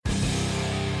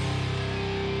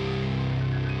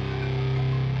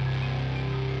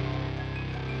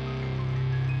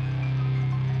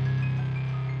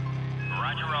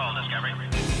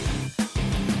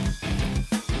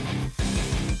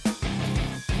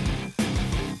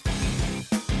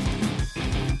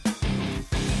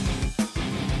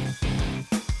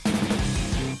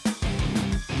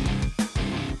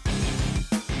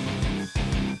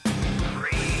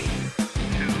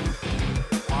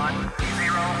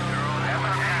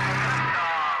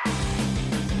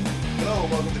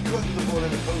welcome to Cut to the Ball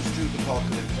in the Post-Truth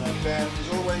Apocalypse. I'm Ben,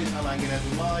 as always, I'm hanging out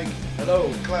with Mike.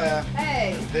 Hello. Claire.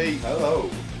 Hey. Pete. Hello.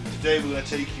 Today we're going to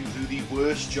take you through the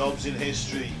worst jobs in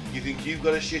history. You think you've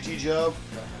got a shitty job?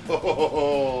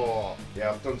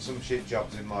 Yeah, I've done some shit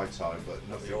jobs in my time, but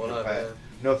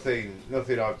Nothing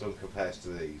nothing I've done compares to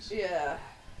these. Yeah.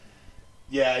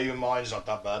 Yeah, even mine's not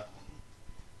that bad.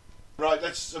 Right,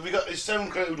 is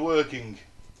SoundCloud working?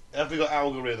 Have we got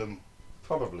algorithm?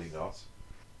 Probably not.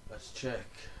 Let's check.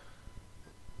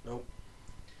 Nope.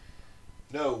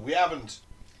 No, we haven't.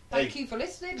 Thank you for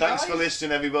listening, Thanks guys. for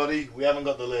listening, everybody. We haven't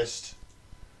got the list.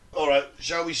 Alright,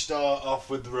 shall we start off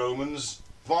with the Romans?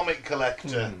 Vomit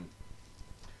collector.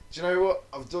 Do you know what?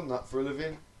 I've done that for a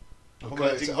living.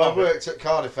 Collecting I vomit. worked at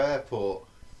Cardiff Airport,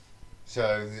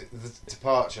 so the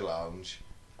departure lounge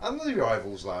and the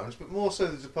arrivals lounge, but more so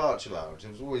the departure lounge.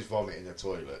 There was always vomit in the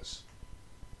toilets.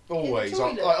 Always,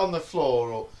 toilet? on the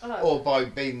floor or by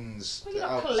bins. Well, you're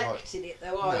not outside. collecting it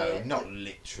though, are No, you? not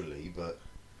literally, but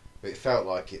it felt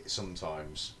like it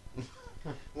sometimes.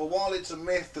 Well, while it's a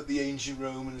myth that the ancient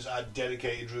Romans had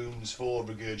dedicated rooms for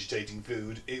regurgitating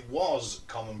food, it was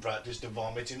common practice to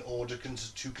vomit in order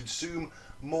to consume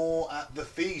more at the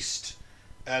feast,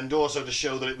 and also to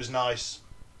show that it was nice.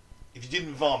 If you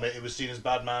didn't vomit, it was seen as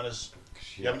bad manners.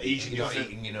 You haven't eaten You're not your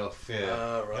food. eating enough, yeah.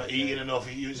 You're Right. not eating enough.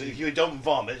 If you don't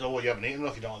vomit, you haven't eaten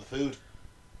enough, you don't have the food.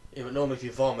 Yeah, but normally if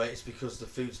you vomit, it's because the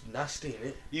food's nasty,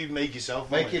 innit? You make yourself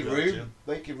vomit. Making if you want room,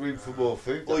 making room for more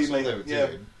food. Or That's you what make- they were yeah.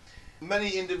 doing. to. Many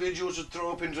individuals would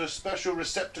throw up into a special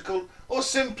receptacle or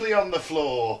simply on the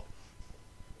floor.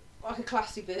 Like a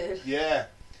classy bird. Yeah.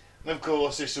 And of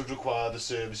course, this would require the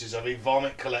services of a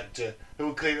vomit collector who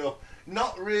would clean it up.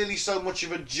 Not really so much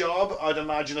of a job. I'd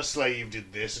imagine a slave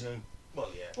did this, and well,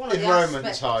 yeah, One of In the Roman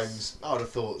aspects. times, I'd have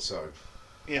thought so.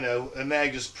 and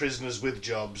they're just prisoners with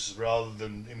jobs rather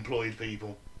than employed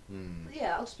people.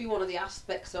 Yeah, that'll just be one of the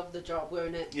aspects of the job,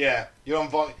 won't it? Yeah, you're on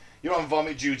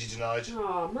vomit duty tonight.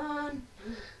 Oh man.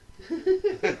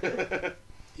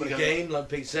 But again, like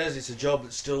Pete says, it's a job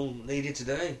that's still needed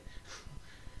today.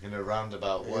 In a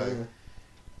roundabout way.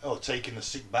 Oh, taking the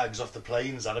sick bags off the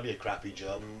planes, that'd be a crappy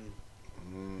job.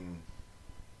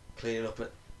 Cleaning up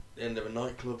at the end of a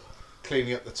nightclub.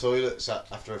 Cleaning up the toilets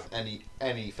after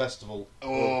any festival.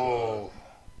 Oh,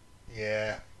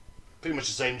 yeah. Pretty much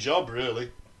the same job,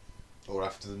 really. Or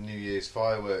after the New Year's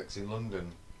fireworks in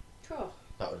London. Cool.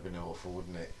 That would have been awful,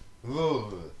 wouldn't it?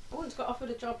 Ugh. I once got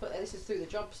offered a job, but this is through the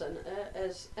job centre,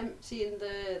 as emptying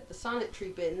the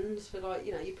sanitary bins for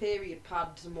your period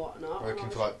pads and whatnot. Working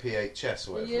and for like PHS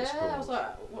or whatever yeah, it's called. I was like,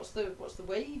 what's the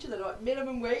wage? And they're like,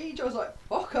 minimum wage. I was like,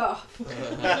 fuck off.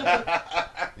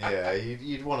 Yeah,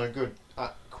 you'd want a good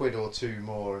quid or two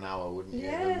more an hour, wouldn't you?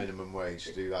 Yeah. Than minimum wage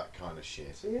to do that kind of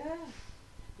shit. Yeah.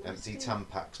 Empty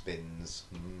Tampax bins.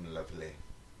 Lovely.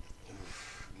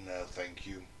 No, thank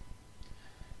you.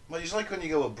 Well, it's like when you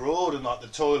go abroad and like the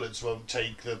toilets won't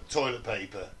take the toilet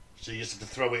paper, so you just have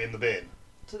to throw it in the bin.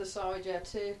 To the side, yeah,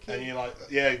 Turkey. And you're like,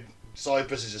 yeah,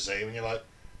 Cyprus is the same, and you're like,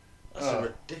 That's Oh. a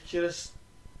ridiculous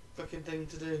fucking thing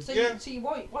to do. So, Yeah. you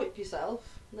wipe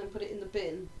yourself and then put it in the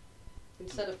bin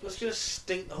instead of It's flushing. going to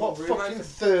stink the whole What room fucking out.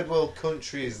 third world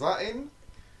country is that in?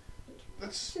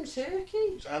 that's It's in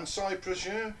Turkey. and Cyprus,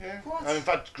 yeah. What? And in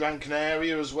fact, Gran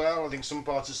Canaria as well. I think some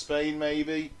parts of Spain,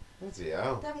 maybe. Bloody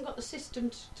hell. They haven't got the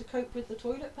system to cope with the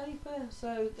toilet paper,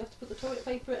 so you have to put the toilet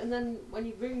paper, and then when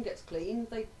your room gets clean,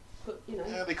 they put,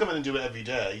 Yeah, they come in and do it every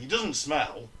day. It doesn't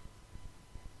smell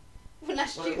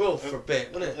unless Well, you. it will for a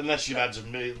bit, won't it? unless you've had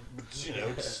some.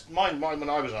 It's, mine when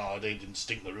I was on holiday didn't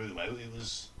stink the room out. It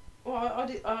was. Well, I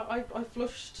did. I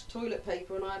flushed toilet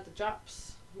paper, and I had the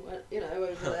Japs,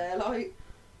 over there, like.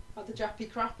 Had the Jappy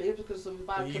crappy because of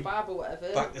bad You kebab or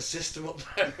whatever. Back the system up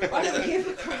there. I don't give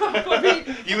a crap. I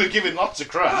mean, You were giving lots of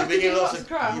crap. I give lots of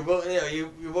crap. You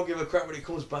won't give a crap when he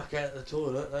comes back out of the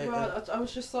toilet. Like well, I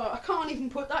was just like, I can't even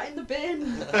put that in the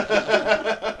bin.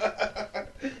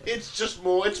 It's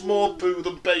more poo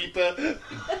than paper.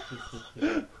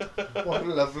 What a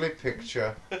lovely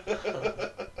picture.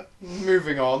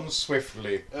 Moving on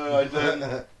swiftly. What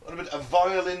about a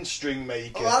violin string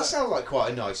maker? Oh, that sounds like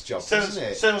quite a nice job, doesn't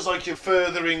it? Sounds like you're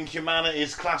furthering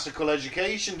humanity's classical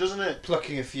education, doesn't it?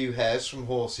 Plucking a few hairs from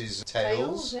horses'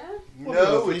 tails. Yeah. What a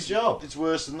lovely job. It's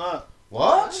worse than that.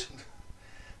 What?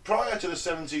 Prior to the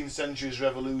 17th century's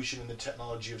revolution in the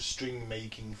technology of string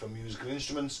making for musical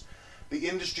instruments, the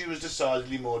industry was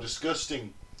decidedly more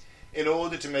disgusting. In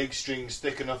order to make strings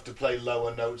thick enough to play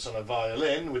lower notes on a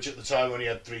violin, which at the time only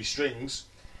had 3 strings,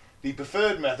 the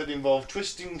preferred method involved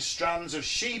twisting strands of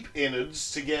sheep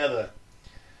innards together.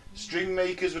 String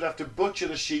makers would have to butcher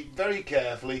the sheep very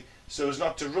carefully so as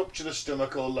not to rupture the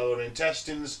stomach or lower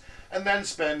intestines, and then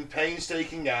spend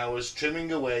painstaking hours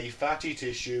trimming away fatty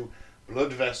tissue,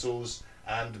 blood vessels,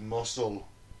 and muscle.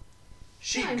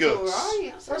 Sheep Sounds guts.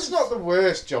 alright. That's not the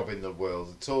worst job in the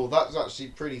world at all. That's actually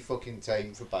pretty fucking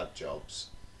tame for bad jobs.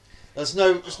 It's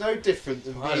no different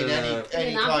than I being don't know.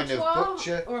 any An kind of abattoir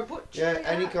butcher. or a butcher. Yeah,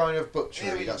 any kind of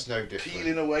butchery. Yeah, That's no different.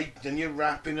 Peeling away, then you're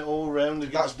wrapping it all around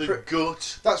against the That's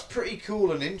gut. That's pretty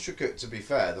cool and intricate, to be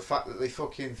fair. The fact that they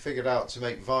fucking figured out to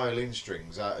make violin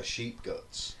strings out of sheep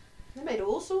guts. They made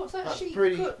all sorts of That's sheep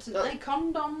pretty- cuts, and that- they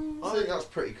condoms. I think that's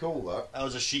pretty cool, that. That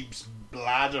was a sheep's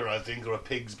bladder, I think, or a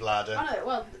pig's bladder. I know.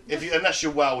 Well, If you, unless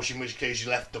you're Welsh, in which case you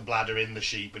left the bladder in the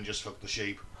sheep and just fucked the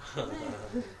sheep.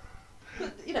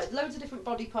 but you know, loads of different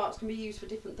body parts can be used for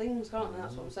different things, can't they?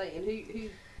 That's what I'm saying. Who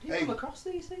Hey, come across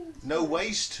these things? No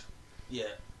waste. Yeah.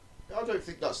 I don't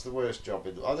think that's the worst job.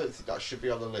 I don't think that should be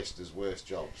on the list as worst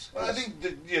jobs. Well, I think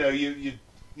that, you know,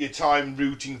 your time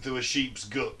rooting through a sheep's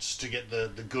guts to get the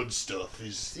good stuff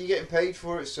is. You're getting paid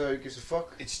for it, so who gives a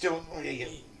fuck? It's still you're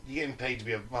getting paid to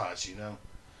be a well, actually, no.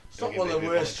 It's not one of the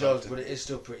worst jobs, but it is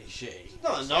still pretty shitty. It's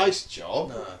not a nice job,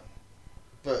 No.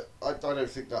 but I don't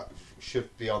think that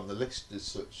should be on the list as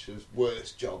such as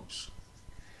worst jobs.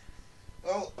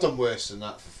 Well, Done worse than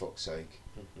that, for fuck's sake.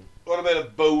 what about a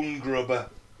bone grubber?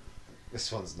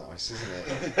 This one's nice, isn't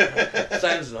it?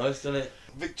 Sounds nice, doesn't it?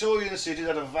 Victorian cities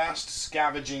had a vast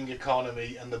scavenging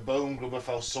economy, and the bone grubber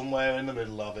fell somewhere in the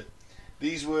middle of it.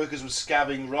 These workers were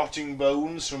scabbing rotting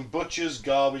bones from butchers,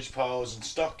 garbage piles and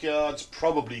stockyards,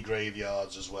 probably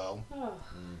graveyards as well, Oh,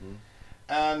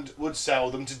 and would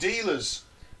sell them to dealers.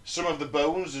 Some of the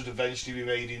bones would eventually be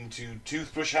made into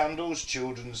toothbrush handles,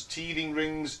 children's teething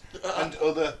rings, and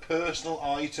other personal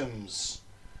items.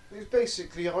 It's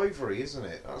basically ivory, isn't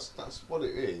it? That's what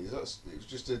it is. It's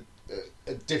just a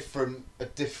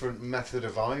different method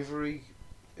of ivory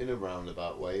in a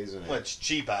roundabout way, isn't it? Well, it's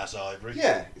cheap ass ivory.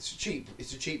 Yeah, it's a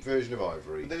cheap version of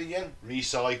ivory. But then again,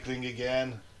 recycling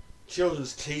again.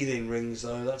 Children's teething rings,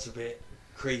 though, that's a bit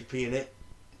creepy, innit?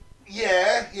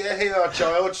 Yeah, here our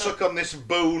child, suck on this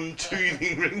bone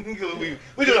teething ring.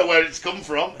 We don't know where it's come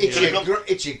from.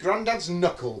 It's your granddad's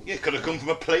knuckle. Yeah, it could have come from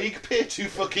a plague pit, who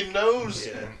fucking knows?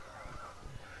 Yeah.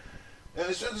 And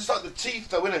it's like the teeth,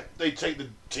 though, innit? They take the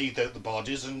teeth out the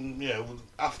bodies, and, you know,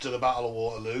 after the Battle of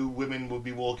Waterloo, women would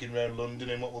be walking around London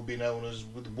in what would be known as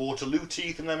with Waterloo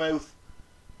teeth in their mouth.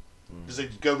 Because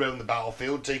they'd go around the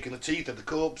battlefield, taking the teeth of the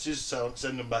corpses,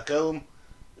 send them back home,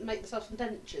 make themselves some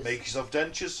dentures. make yourself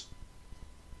dentures.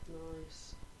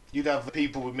 Nice. You'd have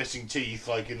people with missing teeth,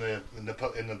 like in the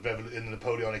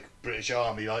Napoleonic British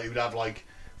Army, like you'd have like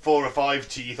 4 or 5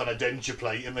 teeth on a denture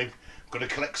plate, and they've got to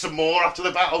collect some more after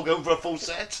the battle, going for a full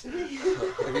set. Have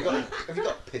you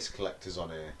got piss collectors on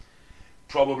here?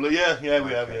 Probably, yeah, we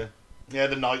have, Okay. yeah,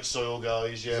 the night soil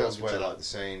guys, yeah. 'Cause that's we'll where do like the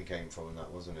saying came from, and that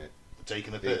wasn't it?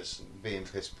 taking the Being- piss. Being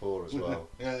piss poor as well,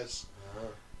 Yes.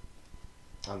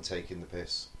 and taking the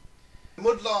piss.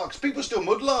 Mudlarks, people still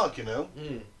mudlark, you know.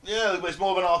 Mm. Yeah, it's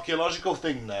more of an archaeological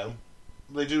thing now.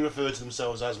 They do refer to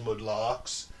themselves as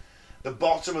mudlarks. The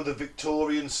bottom of the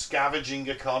Victorian scavenging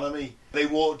economy. They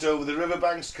walked over the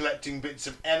riverbanks collecting bits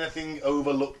of anything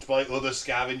overlooked by other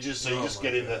scavengers, so you Oh just my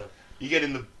get in God. you get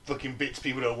in the fucking bits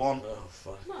people don't want. Oh,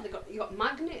 fuck. No, you got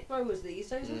magnet throwers these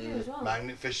days, haven't you, as well?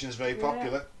 Magnet fishing is very Yeah.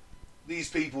 popular.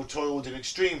 These people toiled in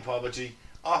extreme poverty,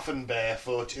 often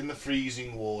barefoot, in the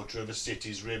freezing water of a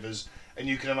city's rivers, and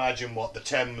you can imagine what the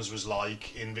Thames was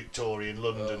like in Victorian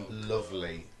London.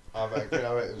 Lovely. I reckon it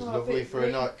was Oh, a lovely bit for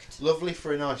a nice, ripped. lovely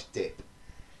for a nice dip.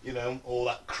 You know, all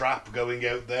that crap going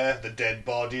out there, the dead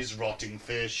bodies, rotting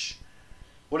fish,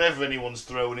 whatever anyone's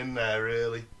thrown in there,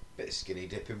 really. Bit of skinny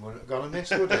dipping wouldn't have gone amiss,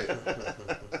 would it?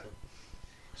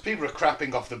 'Cause people are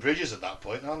crapping off the bridges at that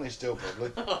point, aren't they? Still,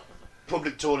 probably.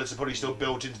 Public toilets are probably still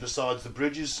built into the sides of the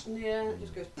bridges. Yeah, it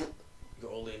just goes. You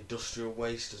got all the industrial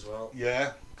waste as well.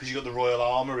 Yeah, because you got the Royal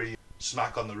Armoury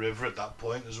smack on the river at that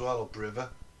point as well, upriver.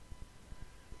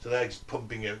 So they're just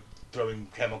pumping out, throwing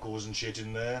chemicals and shit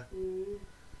in there.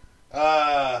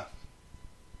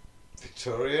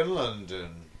 Victorian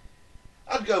London.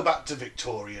 I'd go back to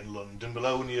Victorian London, but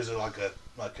only as like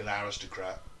an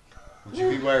aristocrat. Would you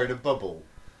be wearing a bubble?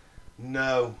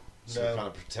 No, Some no, kind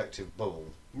of protective bubble?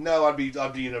 no. I'd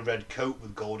be in a red coat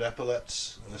with gold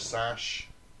epaulets and a sash.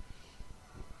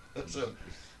 So,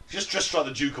 just like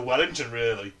the Duke of Wellington,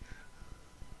 really.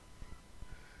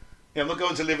 Yeah, I'm not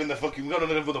going to live in the fucking. I'm going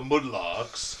to live with the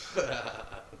mudlarks.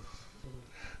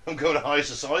 I'm going to high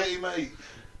society, mate.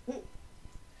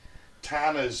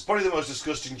 Tanners, probably the most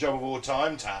disgusting job of all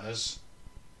time. Tanners.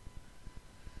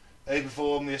 They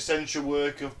perform the essential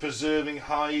work of preserving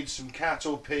hides from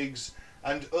cattle, pigs,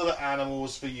 and other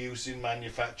animals for use in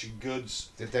manufactured goods.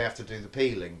 Did they have to do the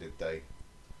peeling, did they?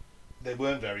 They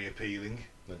weren't very appealing.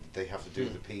 Or did they have to do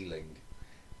the peeling?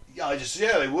 Yeah,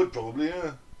 they would probably,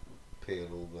 yeah. Peel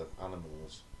all the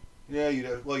animals. Yeah,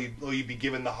 you'd be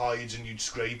given the hides and you'd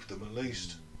scrape them at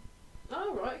least.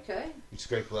 Oh, right, okay. You'd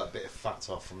scrape all that bit of fat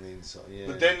off from the inside, yeah.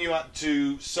 But then you had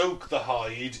to soak the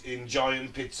hide in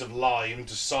giant pits of lime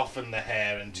to soften the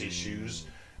hair and tissues,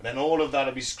 and then all of that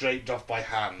would be scraped off by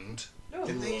hand. Oh.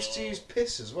 Did they used to use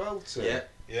piss as well to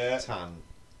Yeah. tan?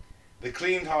 The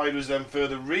cleaned hide was then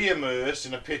further re-immersed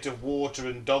in a pit of water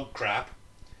and dog crap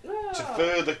to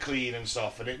further clean and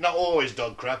soften it. Not always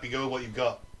dog crap, you go with what you've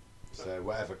got. So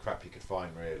whatever crap you could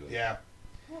find, really. Yeah.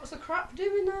 What's the crap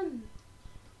doing then?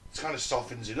 It kind of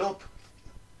softens it up.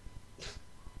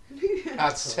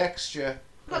 Adds texture,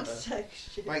 That's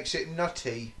texture. makes it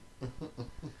nutty.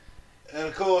 And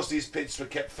of course these pits were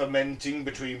kept fermenting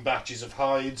between batches of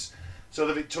hides, so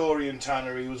the Victorian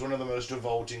tannery was one of the most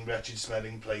revolting, wretched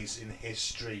smelling places in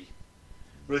history.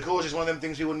 But of course it's one of them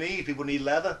things people need. People need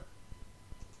leather.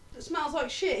 It smells like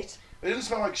shit. It doesn't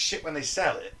smell like shit when they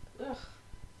sell it, Ugh.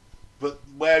 but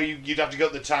where you'd have to go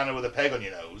to the tanner with a peg on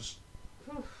your nose.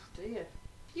 Oh, dear.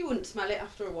 You wouldn't smell it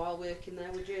after a while working there,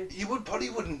 would you? You probably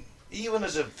wouldn't, even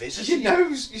as a visitor. Your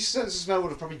nose, your sense of smell would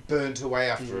have probably burnt away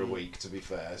after a week, to be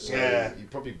fair. So Yeah. you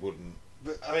probably wouldn't.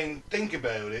 But I mean, think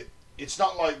about it. It's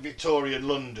not like Victorian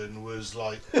London was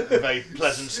like a very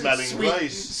pleasant smelling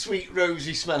place. Sweet,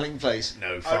 rosy smelling place.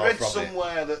 No, far I read from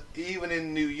somewhere that even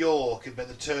in New York, about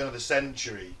the turn of the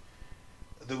century,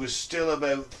 there was still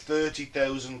about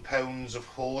 30,000 pounds of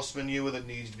horse manure that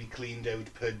needed to be cleaned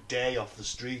out per day off the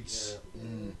streets. Yeah.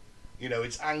 You know,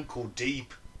 it's ankle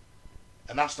deep,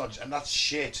 and that's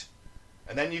shit.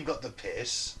 And then you've got the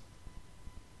piss.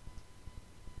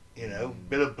 You know,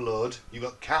 bit of blood. You've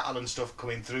got cattle and stuff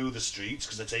coming through the streets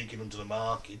because they're taking them to the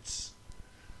markets.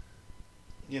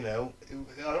 You know,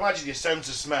 I imagine your sense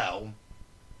of smell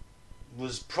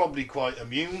was probably quite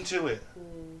immune to it.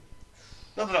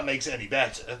 Not that makes it any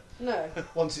better. No.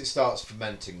 Once it starts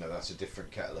fermenting, though, that's a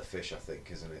different kettle of fish, I think,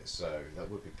 isn't it? So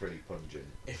that would be pretty pungent.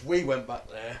 If we went back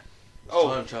there, as Oh.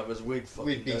 time travellers, we'd fucking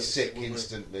We'd be notice it, sick wouldn't we?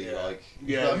 instantly, Yeah. like...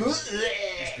 Yeah. like, Must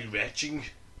be retching.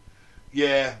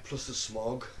 Yeah. Plus the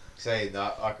smog. saying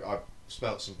that, I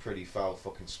smelt some pretty foul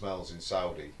fucking smells in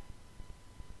Saudi.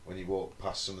 When you walk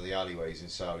past some of the alleyways in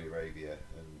Saudi Arabia,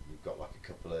 and we've got like a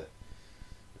couple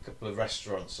of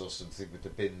restaurants or something with the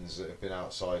bins that have been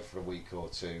outside for a week or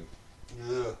two.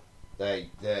 Ugh.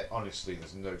 They're honestly,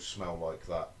 there's no smell like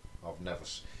that. I've never.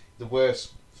 The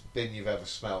worst bin you've ever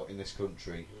smelt in this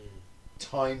country.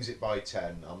 Times it by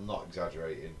 10. I'm not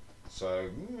exaggerating. So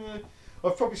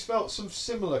I've probably smelt some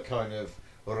similar kind of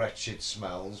wretched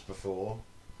smells before.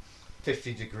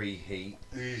 50-degree heat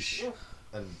Eesh.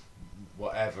 and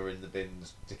whatever in the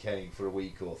bins decaying for a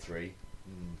week or 3.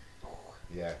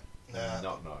 Yeah, Nah.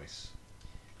 not nice.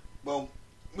 Well,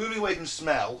 moving away from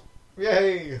smell,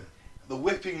 Yay! the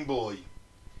whipping boy.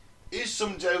 Is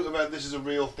some doubt about this is a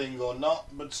real thing or not,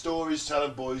 but stories tell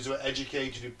of boys who are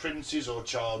educated as princes or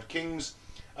child kings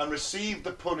and received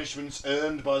the punishments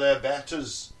earned by their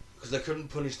betters. Because they couldn't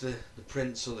punish the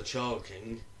prince or the child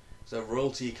king. So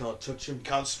royalty, you can't touch him.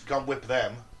 Can't whip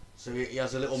them. So he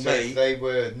has a little So mate. if they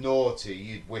were naughty,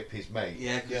 you'd whip his mate.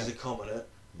 Yeah, because Yeah. he's a commoner.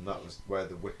 And that was where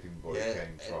the whipping boy Yeah,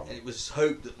 came from. and it was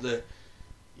hoped that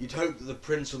you'd hope that the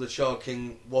prince or the child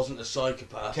king wasn't a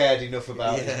psychopath. Cared enough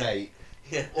about his Yeah. mate.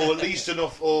 Yeah. Or at least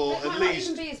enough, or It at might not least...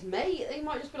 even be his mate. He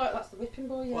might just be like, that's the whipping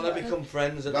boy. Yeah, Well, they become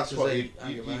friends. And That's because what they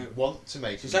you hang about. want to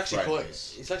make So it's them actually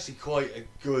friends. it's actually quite a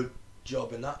good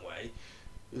job in that way.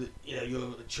 You know,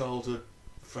 you're a childhood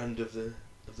friend of the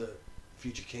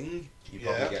future king. You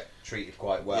probably Yeah. get treated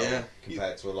quite well Yeah.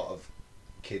 compared to a lot of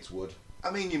kids would. I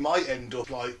mean, you might end up,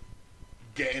 like,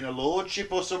 getting a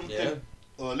lordship or something. Yeah.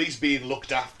 Or at least being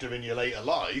looked after in your later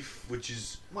life, which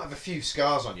is... Might have a few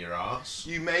scars on your arse.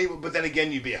 You may, but then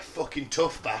again, you'd be a fucking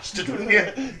tough bastard, wouldn't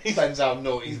you? Depends how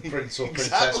naughty the prince or princess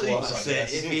Exactly. was, That's I it.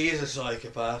 guess. If he is a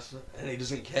psychopath and he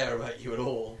doesn't care about you at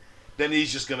all, Then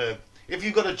he's just gonna... If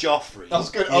you've got a Joffrey... I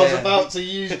was Yeah. about to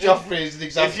use Joffrey as an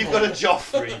example. If you've got a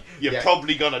Joffrey, you're Yeah.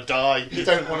 probably gonna die. You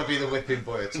don't want to be the whipping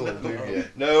boy at all, do you?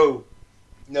 No.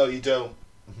 No, you don't.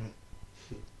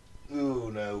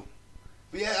 Ooh, no.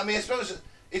 But yeah, I mean, I suppose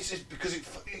it's because it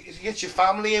gets your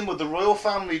family in with the royal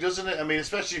family, doesn't it? I mean,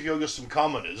 especially if you're just some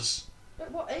commoners.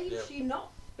 At what age Yeah. do you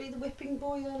not be the whipping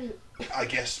boy then? I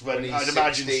guess When when he's I'd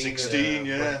imagine 16,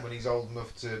 yeah. When he's old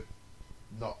enough to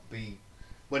not be...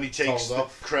 When he takes Told the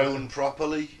off. crown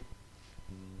properly,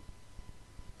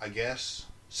 I guess.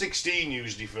 16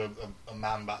 usually for a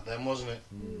man back then, wasn't it?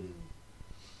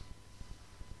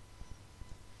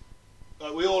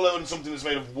 Like we all own something that's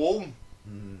made of wool.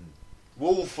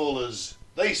 Wool fullers.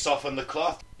 They soften the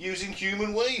cloth using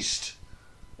human waste.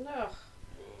 Ugh.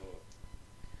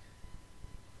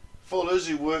 Fullers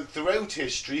who worked throughout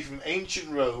history from ancient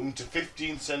Rome to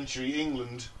 15th century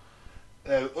England.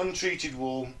 Now, untreated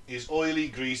wool is oily,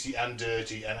 greasy and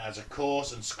dirty and has a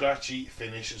coarse and scratchy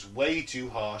finish that's way too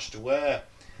harsh to wear.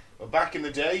 But back in the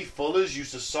day, fullers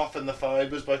used to soften the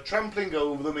fibres by trampling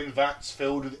over them in vats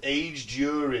filled with aged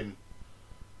urine.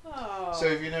 Oh. So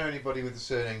if you know anybody with the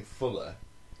surname Fuller,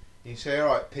 you say,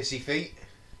 alright, pissy feet.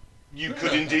 You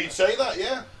could indeed say that,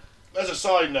 yeah. As a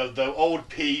side note though, old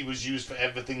pee was used for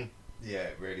everything. Yeah,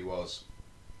 it really was.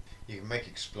 You can make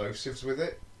explosives with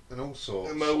it and all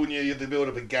sorts. Ammonia, they build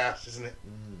up a gas, isn't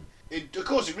it? Of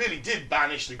course, it really did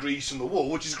banish the grease from the wool,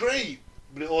 which is great.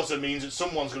 But it also means that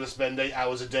someone's going to spend 8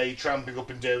 hours a day tramping up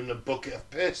and down in a bucket of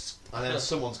piss. And then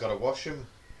someone's got to wash them.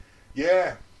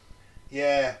 Yeah.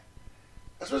 Yeah.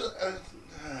 I suppose...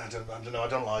 I don't know, I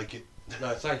don't like it. No,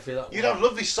 thankfully that You'd have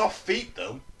lovely soft feet,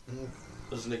 though.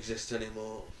 doesn't exist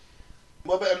anymore.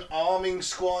 What about an arming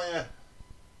squire?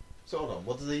 So hold on,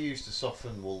 what do they use to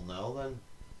soften wool now then?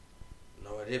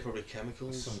 No idea, probably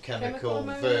chemicals. Some Chemical chemical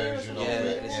ammonia version or of Yeah,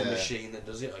 something. it. it's a machine that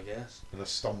does it, I guess. And a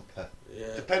stomper.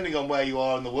 Yeah. Depending on where you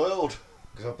are in the world.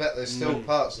 Because I bet there's still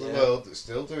parts of the Yeah. world that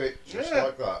still do it just Yeah.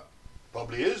 like that.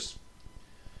 Probably is.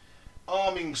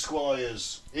 Arming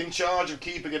squires. In charge of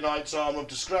keeping a knight's armour up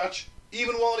to scratch,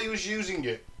 even while he was using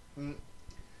it.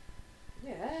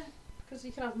 Yeah, because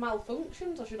you can have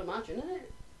malfunctions, I should imagine, innit?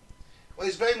 Well,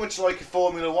 it's very much like a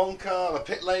Formula 1 car, a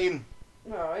pit lane.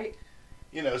 Right.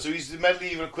 You know, so he's the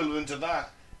medieval equivalent of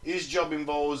that. His job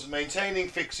involves maintaining,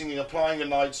 fixing and applying a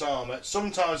knight's armour,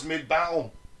 sometimes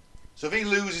mid-battle. So if he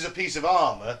loses a piece of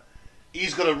armour,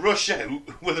 he's got to rush out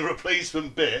with a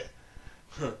replacement bit,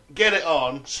 get it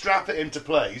on, strap it into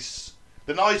place.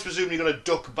 The knight's presumably going to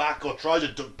duck back or try to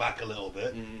duck back a little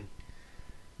bit.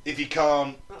 If he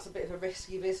can't... That's a bit of a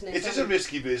risky business. It is a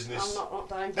risky business. I'm not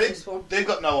down for this one. They've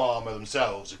got no armour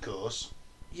themselves, of course.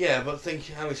 Yeah, but think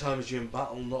how many times you're in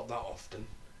battle, not that often.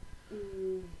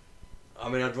 Mm. I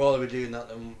mean, I'd rather be doing that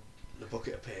than the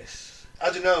bucket of piss.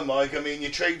 I don't know, Mike. I mean,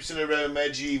 you're traipsing around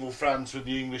medieval France with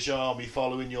the English army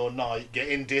following your knight,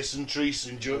 getting dysentery,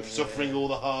 suffering all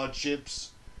the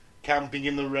hardships, camping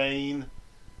in the rain.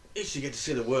 At least you get to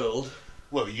see the world,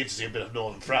 Well, you get to see a bit of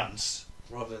northern France.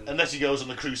 rather than... Unless he goes on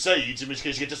the Crusades, in which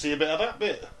case you get to see a bit of that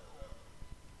bit.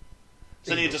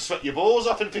 So then you have to sweat your balls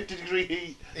off in 50-degree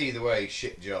heat. Either way,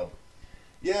 shit job.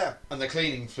 Yeah. And the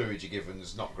cleaning fluid you're given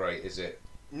is not great, is it?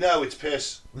 No, it's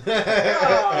piss.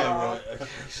 Yeah, right,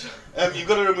 okay. You've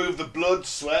got to remove the blood,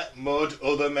 sweat, mud,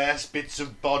 other mess, bits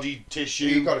of body tissue.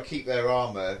 You've got to keep their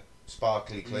armour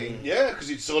sparkly clean. Yeah, because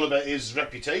it's all about his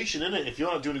reputation, isn't it? If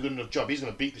you're not doing a good enough job, he's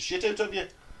going to beat the shit out of you.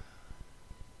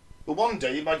 But one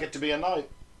day you might get to be a knight.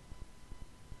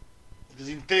 Because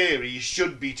in theory, he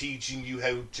should be teaching you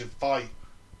how to fight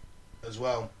as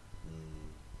well.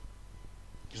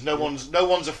 Because no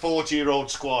one's a 40-year-old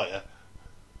squire.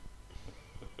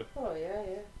 Oh, yeah,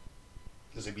 yeah.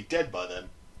 Because they'd be dead by then.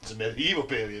 It's a medieval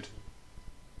period.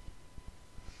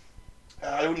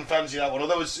 I wouldn't fancy that one,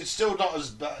 although it's still not as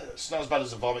bad. It's not as bad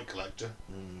as the vomit collector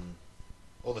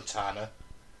or the tanner.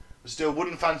 But still,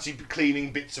 wouldn't fancy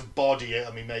cleaning bits of body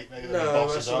out. I mean, mate, the No,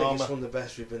 boss's I think armour. it's one of the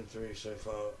best we've been through so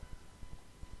far.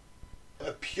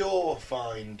 A pure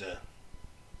finder.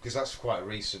 Because that's quite a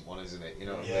recent one, isn't it? You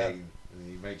know what Yeah. I mean?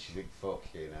 And it makes you think, fuck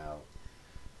you now.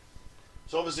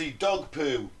 So obviously, dog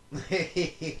poo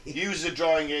used as a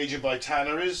drying agent by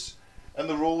tanneries, and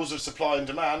the rules of supply and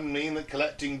demand mean that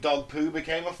collecting dog poo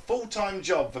became a full-time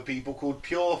job for people called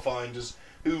pure finders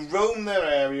who roam their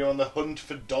area on the hunt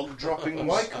for dog droppings.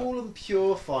 Why call them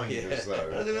pure finders, Yeah. I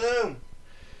though? don't know.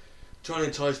 Trying to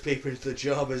entice people into the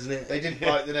job, isn't it? They didn't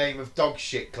like the name of dog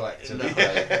shit collector, No. did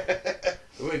they?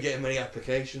 We weren't getting many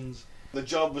applications. The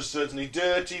job was certainly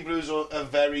dirty, but it was a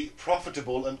very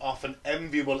profitable and often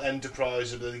enviable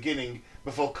enterprise at the beginning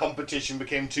before competition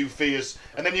became too fierce.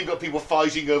 And then you've got people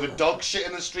fighting over dog shit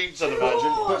in the streets, I'd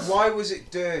imagine. But why was it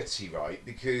dirty, right?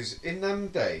 Because in them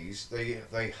days, they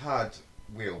had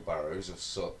wheelbarrows of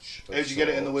such. How'd you get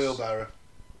it in the wheelbarrow?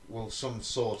 Well, some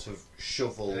sort of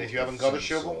shovel. And if you of haven't got a some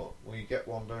shovel? sort. Well, you get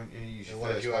one, don't you? You use your And what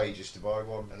if first you haven't? wages to buy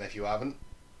one. And if you haven't,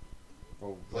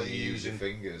 Well, what then are you you use your using?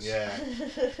 fingers. Yeah.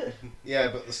 Yeah,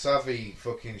 but the savvy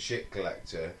fucking shit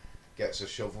collector gets a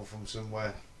shovel from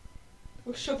somewhere.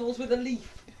 Or shovels with a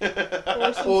leaf. Or, some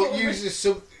Or sort of- uses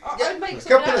some. I'd make a something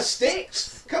couple out of of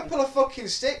sticks. Couple of fucking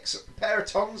sticks. A pair of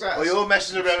tongs out. Well, you're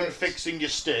messing around sticks. fixing your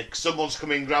stick. Someone's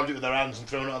come in, grabbed it with their hands, and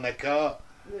thrown it on their car.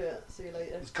 Yeah, see you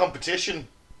later. It's competition.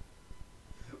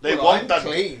 They Well, want I'm that.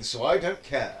 clean, so I don't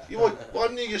care. Why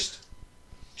don't you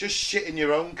just shit in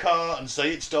your own car and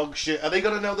say it's dog shit? Are they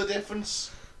going to know the difference?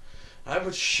 How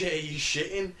much shit are you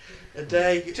shitting a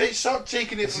day? Start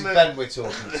taking it This from is the. Ben we're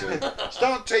talking to.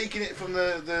 Start taking it from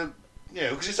the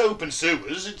because it's open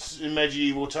sewers. It's in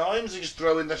medieval times. They just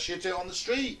throwing their shit out on the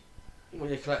street. When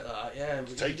you collect that, yeah.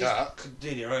 But Take you just that. do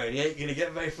your own. You ain't gonna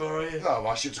get very far, are you? Oh,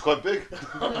 my shit's quite big.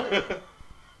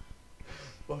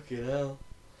 Fucking hell.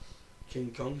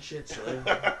 King Kong shit, so.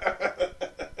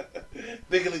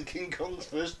 Bigger than King Kong's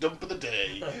first dump of the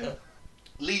day.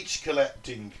 Leech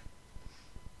collecting.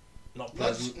 Not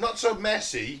pleasant. Not so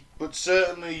messy, but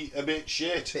certainly a bit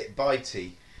shit. Bit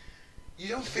bitey. You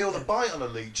don't feel the bite on a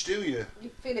leech, do you? You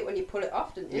feel it when you pull it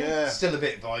off, don't you? Yeah. Still a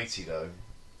bit bitey though.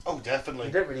 Oh, You definitely.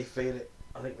 don't really feel it,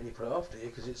 I think, when you put it off, do you?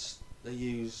 Because they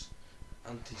use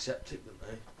antiseptic, don't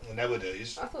they?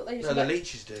 Nowadays. I thought they used No, to the let,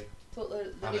 leeches do. thought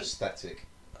the Anaesthetic.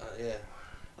 Yeah.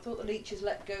 I thought the leeches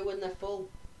let go when they're full.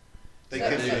 They Yeah,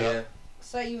 can they do do, that. yeah.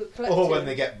 Say you were collecting. Or when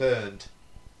they get burned.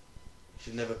 You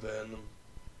should never burn them.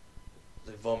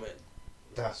 They vomit.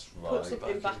 That's put right.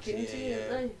 something back Back into- into you, yeah.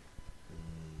 don't they?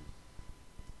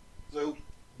 So,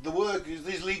 the work is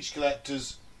these leech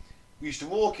collectors. We used to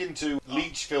walk into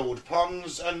leech-filled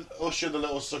ponds and usher the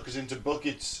little suckers into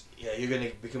buckets. Yeah, you're going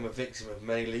to become a victim of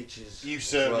many leeches. You as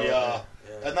certainly well, are.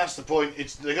 Yeah. And that's the point.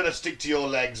 They're going to stick to your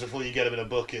legs before you get them in a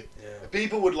bucket. Yeah.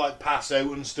 People would like pass out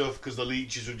and stuff because the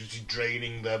leeches would just be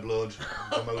draining their blood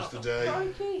for most of the day.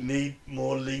 Crikey. Need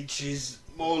more leeches.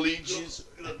 More leeches.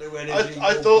 Got no energy,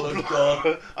 I more thought blood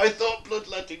gone. I thought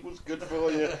bloodletting was good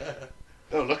for you.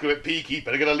 Oh, look a bit peaky.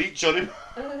 Better get a leech on him.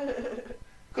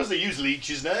 Because they use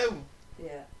leeches now.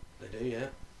 Yeah. They do, yeah.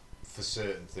 For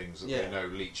certain things that Yeah. they know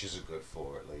leeches are good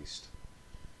for, at least.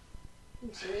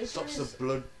 I'm serious. Stops the serious.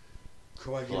 blood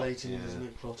coagulating, Clot, yeah. doesn't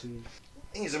it? Clotting.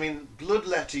 Thing is, I mean,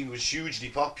 bloodletting was hugely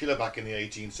popular back in the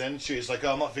 18th century. It's like,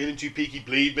 oh, I'm not feeling too peaky,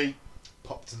 bleed me.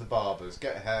 Pop to the barbers,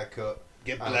 get a haircut,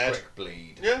 Get and a bled. quick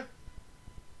bleed. Yeah.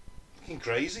 Fucking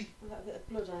crazy. That bit of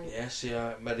blood out. Yeah, see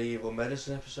our medieval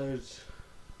medicine episodes.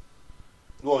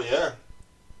 Well, yeah.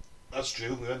 That's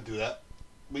true. We won't do that.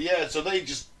 But yeah, so they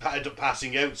just ended up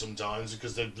passing out sometimes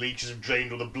because the leeches have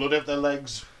drained all the blood out their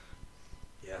legs.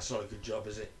 Yeah, that's not a good job,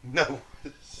 is it? No.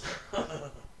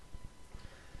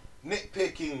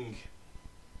 Nitpicking.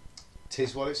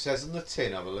 Tis what it says on the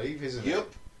tin, I believe, isn't it?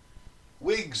 Yep.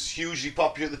 Wigs, hugely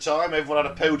popular at the time. Everyone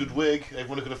had a powdered wig.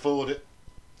 Everyone could afford it.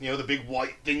 You know, the big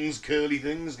white things, curly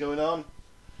things going on.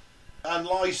 And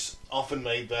lice often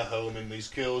made their home in these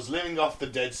kills, living off the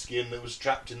dead skin that was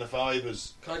trapped in the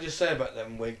fibres. Can I just say about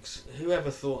them wigs? Whoever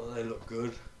thought that they looked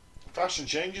good? Fashion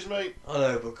changes, mate. I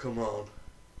know, but come on.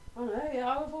 I know, yeah,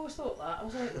 I've always thought that. I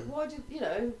was like, why did,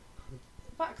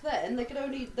 back then they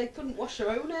couldn't wash their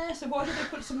own hair, so why did they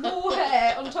put some more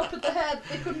hair on top of the hair that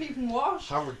they couldn't even wash?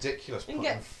 How ridiculous And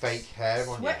putting get fake hair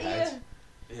on your Sweatier. head.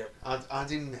 Yeah.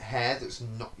 Adding hair that's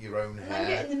not your own And then hair.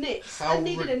 getting the nits. How I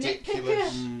needed a nit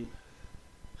ridiculous. picker. Mm.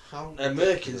 How Merkins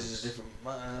ridiculous. is a different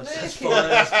matter. That's Merkins. fine.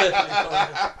 That's perfectly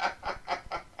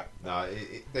fine. No,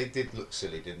 they did look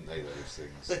silly, didn't they, those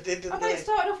things? They did, didn't And they they?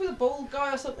 started off with a bald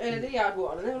guy or something, and he had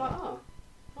one, and they were like, oh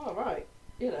right,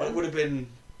 Well, it would have been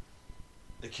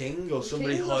the king or The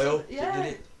somebody king or high up something, that yeah.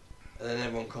 did it. And then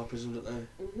everyone copies them, don't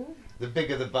they? Mm-hmm. The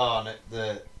bigger the barnet,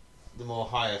 the more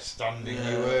higher standing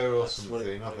Yeah, you were, or that's what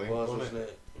something, I it think, was, wasn't wasn't it?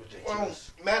 it? Well,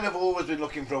 Ridiculous. men have always been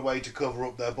looking for a way to cover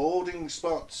up their balding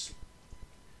spots.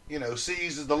 You know,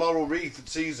 Caesar, the laurel wreath that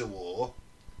Caesar wore,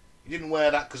 he didn't wear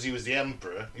that because he was the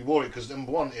emperor. He wore it because,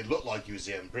 number one, it looked like he was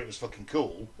the emperor, it was fucking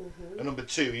cool. Mm-hmm. And number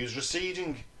two, he was receding.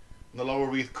 And the laurel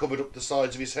wreath covered up the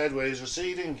sides of his head where he was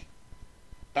receding.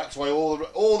 That's why all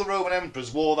the Roman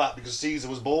emperors wore that, because Caesar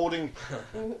was balding.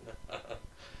 You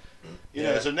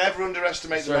know, Yeah. so never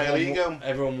underestimate So the male everyone, ego.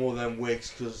 everyone wore them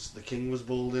wigs because the king was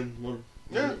balding. One.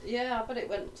 Yeah. Yeah, I bet it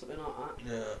went something like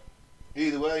that. Yeah.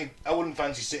 Either way, I wouldn't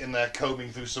fancy sitting there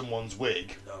combing through someone's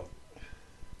wig. No.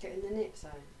 Getting the nits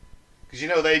out. Because you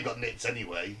know they've got nits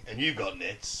anyway, and you've got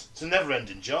nits. It's a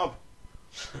never-ending job.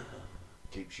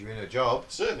 Keeps you in a job.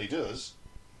 It certainly does.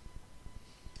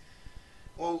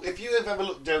 Well, if you have ever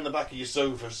looked down the back of your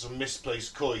sofa for some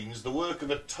misplaced coins, the work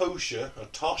of a tosher,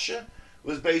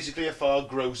 was basically a far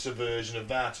grosser version of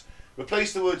that.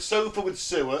 Replace the word sofa with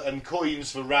sewer and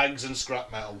coins for rags and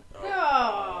scrap metal.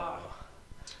 Ah.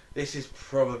 This is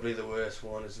probably the worst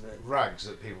one, isn't it? Rags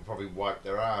that people probably wipe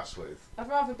their ass with. I'd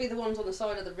rather be the ones on the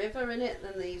side of the river in it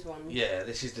than these ones. Yeah,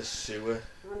 this is the sewer.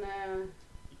 I know.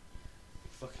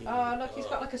 Fucking. Oh, look, he's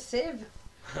got like a sieve.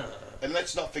 And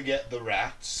let's not forget the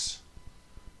rats.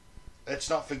 Let's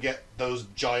not forget those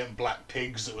giant black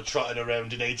pigs that were trotting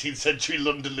around in 18th century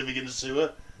London living in the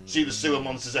sewer. See the Sewer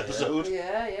Monsters episode?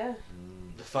 Yeah, yeah.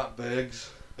 The fatbergs.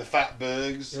 The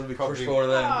fatbergs. You want to be Probably- crushed for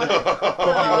them.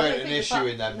 Probably I weren't don't an think issue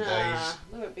the in them nah, days.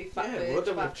 There won't be fat Yeah, birds well,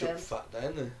 they back would chuck then. fat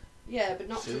down there. Yeah, but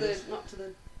not to the, Serious?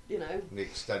 you know. The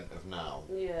extent of now.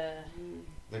 Yeah.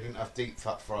 They didn't have deep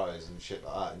fat fryers and shit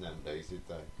like that in them days, did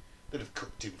they? They'd have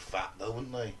cooked him fat though,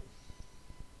 wouldn't they?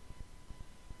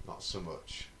 Not so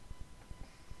much.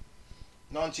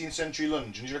 19th century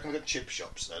London, do you reckon they got chip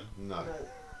shops then? No. No.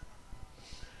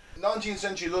 19th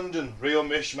century London, real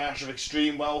mishmash of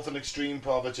extreme wealth and extreme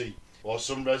poverty. While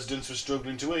some residents were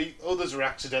struggling to eat, others were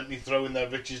accidentally throwing their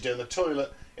riches down the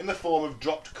toilet in the form of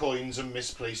dropped coins and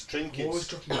misplaced I'm always trinkets.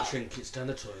 dropping my trinkets down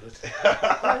the toilet.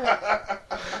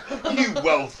 You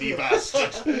wealthy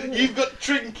bastard! You've got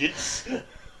trinkets!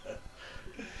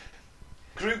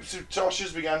 Groups of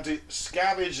toshers began to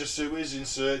scavenge the sewers in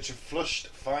search of flushed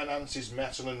finances,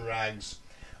 metal and rags,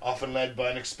 often led by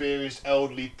an experienced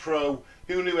elderly pro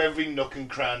who knew every nook and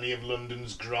cranny of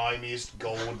London's grimiest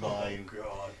gold mine. Oh,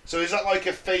 God. So is that like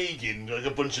a Fagin, like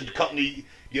a bunch of Cockney...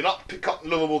 You're not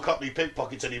lovable Cockney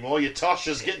pickpockets anymore, you're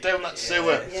toshers, get down that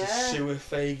sewer. It's Yeah. a sewer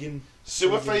Fagin.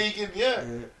 Sewer Fagin, yeah.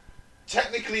 Yeah.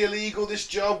 Technically illegal this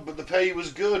job, but the pay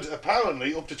was good.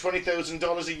 Apparently up to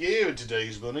 $20,000 a year in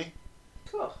today's money.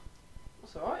 Cool.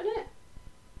 That's alright, isn't it?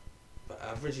 But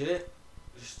average, innit?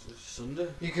 Just under.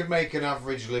 You could make an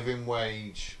average living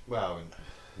wage. Well,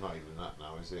 not even that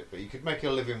now, is it? But you could make a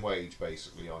living wage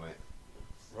basically on it.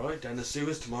 Right, down the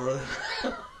sewers tomorrow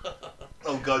then.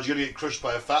 Oh god, you're gonna get crushed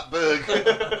by a fatberg.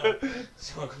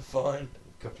 So I can find.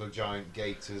 A couple of giant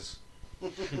gators.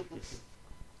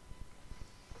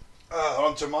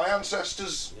 On to my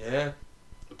ancestors, Yeah.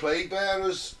 the plague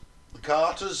bearers, the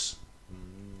Carters,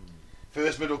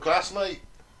 first middle class, mate.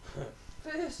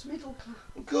 First middle class.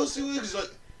 Of course it was like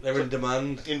They're in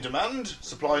demand. in demand,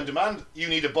 supply and demand. You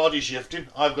need a body shifting,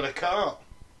 I've got a cart.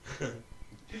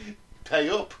 Pay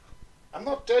up. I'm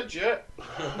not dead yet.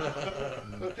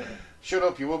 Shut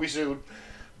up, you will be soon.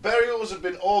 Burials have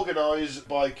been organised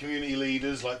by community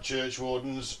leaders like church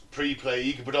wardens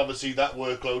pre-plague, but obviously that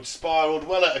workload spiralled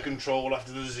well out of control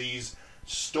after the disease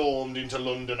stormed into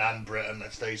London and Britain,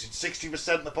 let's face it.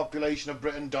 60% of the population of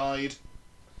Britain died.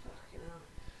 Fucking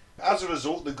hell. As a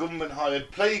result, the government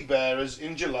hired plague bearers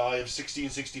in July of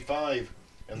 1665,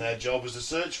 and their job was to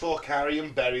search for, carry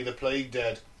and bury the plague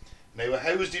dead. They were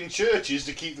housed in churches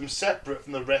to keep them separate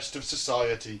from the rest of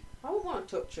society. I wouldn't want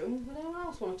to touch them. Would anyone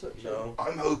else want to touch them? No.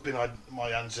 I'm hoping my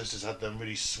ancestors had them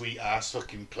really sweet ass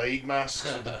fucking plague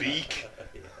masks with the beak.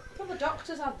 Well, the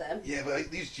doctors had them. Yeah,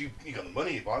 but these you got the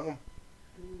money, you buy them.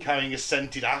 Carrying a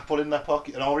scented apple in their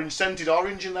pocket, an scented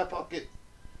orange in their pocket.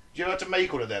 Do you know how to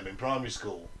make one of them in primary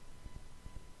school?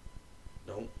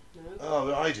 No. No.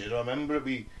 Oh, I did. I remember it.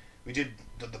 We did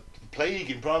the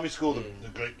plague in primary school. The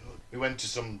great. We went to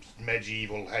some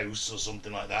medieval house or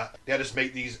something like that. They had us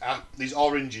make these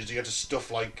oranges. You had to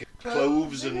stuff like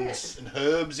cloves and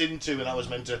herbs into, and that was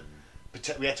meant to.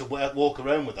 We had to walk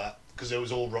around with that because it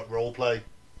was all role play.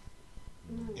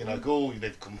 You know, go.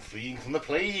 They've come fleeing from the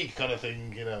plague, kind of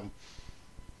thing. You know.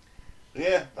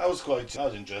 Yeah, that was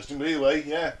interesting. But either way,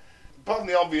 yeah. Apart from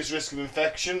the obvious risk of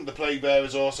infection, the plague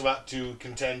bearers also had to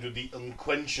contend with the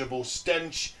unquenchable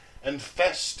stench and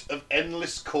fest of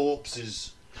endless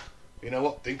corpses. You know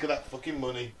what? Think of that fucking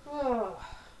money. Oh,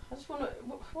 I just want to.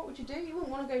 What would you do? You wouldn't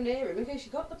want to go near him in case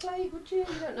you got the plague, would you?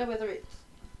 You don't know whether it's.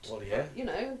 Well, yeah. You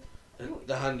know.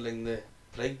 They're handling the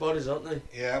plague bodies, aren't they?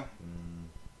 Yeah.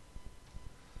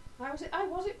 How was it? How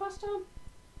was it passed on?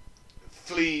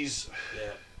 Fleas.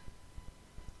 Yeah.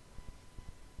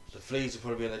 So fleas will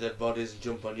probably be on the dead bodies and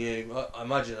jump on you. I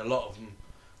imagine a lot of them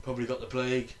probably got the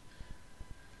plague.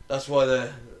 That's why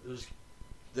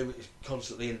they were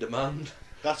constantly in demand.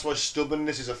 That's why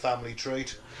stubbornness is a family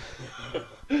trait.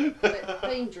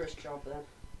 Dangerous job then.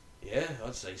 Yeah,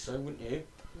 I'd say so, wouldn't you?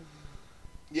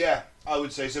 Yeah, I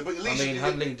would say so. But at I least mean,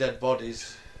 handling dead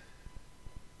bodies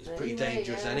is pretty Anyway,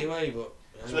 dangerous yeah. anyway, but...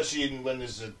 especially when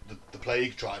there's the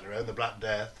plague trotting around, the Black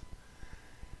Death.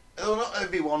 Oh, not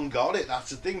everyone got it.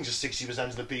 That's the thing. Just 60%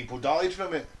 of the people died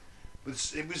from it.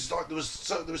 But it was like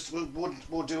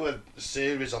we'll do a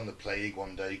series on the plague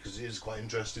one day because it is quite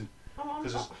interesting. I'm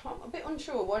 'Cause a bit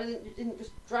unsure. Why didn't you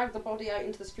just drag the body out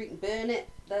into the street and burn it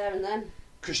there and then?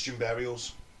 Christian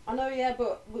burials. I know, yeah,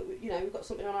 but we've got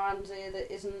something on our hands here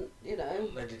that isn't, They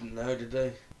didn't know, did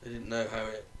they? They didn't know how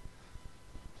it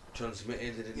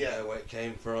transmitted. They didn't know where it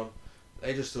came from.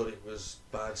 They just thought it was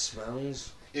bad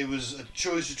smells. It was a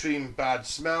choice between bad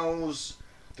smells,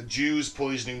 the Jews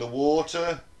poisoning the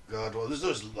water. God, well,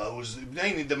 there's loads.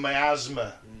 Mainly the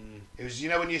miasma. It was,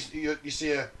 when you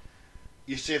see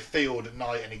a field at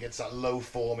night and it gets that low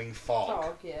forming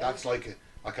fog. Yeah. That's like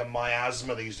a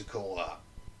miasma, they used to call that,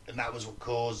 and that was what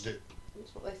caused it.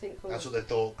 That's what they think. That's what they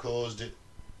thought caused it.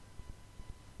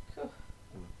 Cool.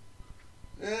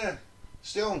 Yeah,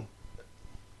 still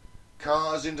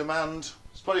cars in demand.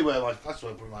 It's probably that's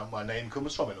where my name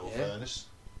comes from, in all fairness.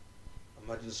 I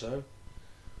imagine so.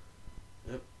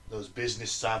 Yep. Those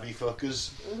business savvy fuckers.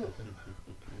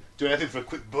 Do anything for a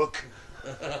quick buck.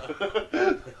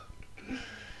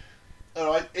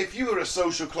 Alright, if you were a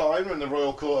social climber in the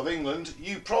Royal Court of England,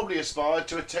 you probably aspired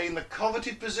to attain the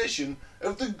coveted position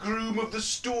of the groom of the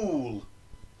stool.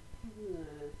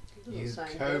 You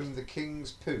comb the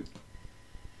king's poop.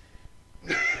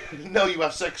 No, you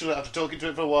have sex with it after talking to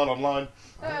it for a while online.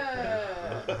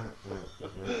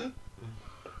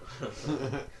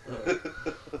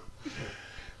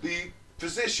 The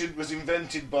position was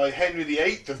invented by Henry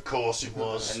VIII, of course it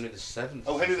was. Henry VII.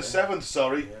 Oh, Henry VII,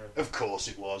 sorry. Yeah. Of course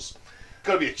it was.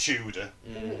 Got to be a Tudor.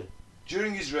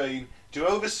 During his reign, to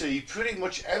oversee pretty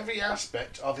much every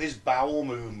aspect of his bowel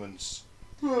movements.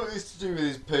 Well, it's to do with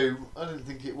his poo. I didn't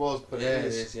think it was, but Yeah, it it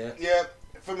is. is, yeah. Yeah,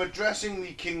 from addressing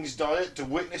the king's diet to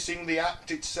witnessing the act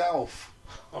itself.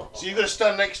 So you've got to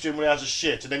stand next to him when he has a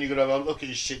shit, and then you've got to have a look at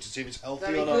his shit to see if it's healthy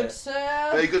Very or not. good, sir.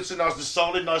 Very good, so nice and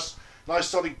solid, nice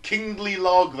solid kingly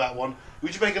log, that one.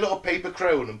 Would you make a little paper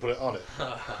crown and put it on it?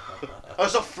 Oh,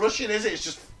 it's not flushing, is it? It's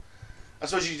just... I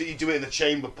suppose you do it in the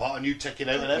chamber pot and you take it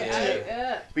out and empty it.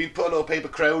 Yeah. But you put a little paper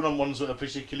crown on ones that are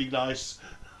particularly nice.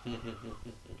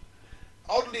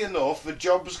 Oddly enough, the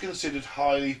job was considered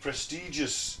highly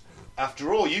prestigious.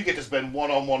 After all, you get to spend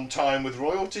one-on-one time with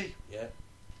royalty. Yeah.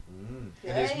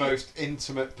 In his most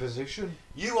intimate position.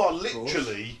 You are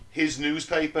literally his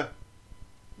newspaper.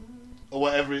 Or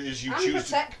whatever it is you and choose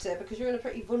protector, because you're in a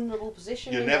pretty vulnerable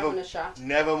position You're when you're having a chat.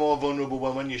 never more vulnerable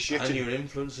when you're shitting. And you're an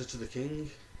influencer to the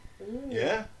king.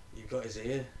 Yeah. You've got his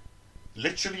ear.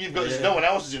 Literally, you've got... No one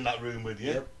else is in that room with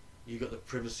you. Yep. You've got the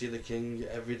privacy of the king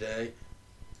every day.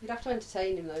 You'd have to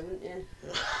entertain him though, wouldn't you?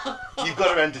 You've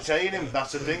got to entertain him,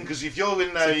 that's the thing, because if you're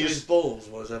in there... Tickling his balls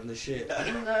while he's having a shit.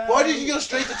 Why did you go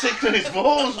straight to tickling his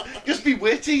balls? Just be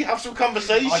witty, have some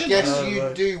conversation. I guess Oh, you'd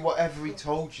right. do whatever he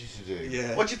told you to do.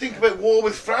 Yeah. What do you think about war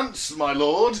with France, my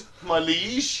lord, my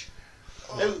liege?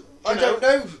 I don't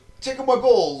know. Tickle my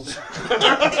balls.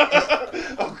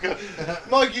 Oh, God.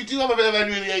 Mike, you do have a bit of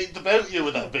Henry VIII about you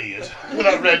with that beard, with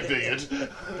that red beard.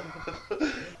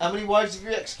 How many wives have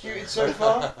you executed so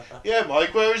far? Yeah,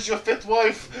 Mike, where is your fifth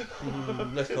wife?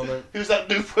 No comment. Who's that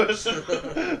new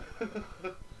person?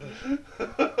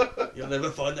 You'll never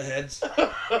find the heads.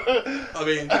 I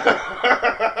mean...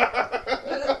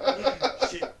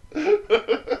 shit.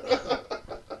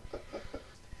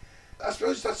 I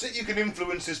suppose that's it, you can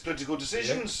influence his political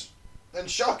decisions. And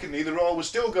shockingly, the royal was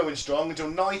still going strong until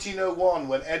 1901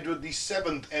 when Edward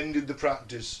VII ended the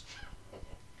practice.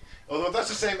 Although if that's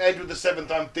the same Edward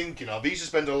VII I'm thinking of, he used to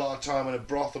spend a lot of time in a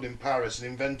brothel in Paris and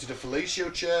invented a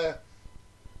fellatio chair.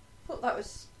 I thought that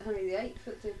was Henry VIII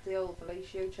that did the old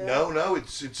fellatio chair. No,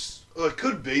 it's well, it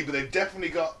could be, but they've definitely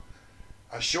got...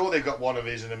 I'm sure they've got one of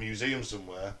his in a museum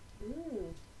somewhere.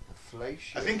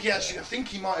 Fellatio. I think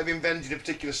he might have invented a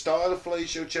particular style of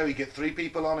fellatio chair. You get 3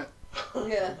 people on it.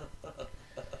 Yeah.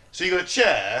 So you got a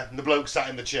chair, and the bloke sat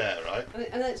in the chair, right?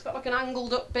 And then it's got like an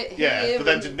angled up bit Yeah, here. for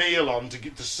them to and- kneel on to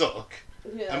get to suck.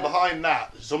 Yeah. And behind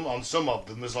that, on some of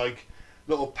them, there's like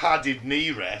little padded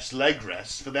knee rests, leg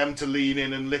rests, for them to lean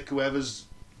in and lick whoever's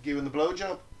giving the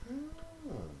blowjob.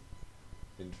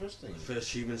 Interesting.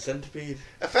 First human centipede.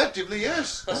 Effectively,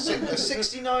 yes. A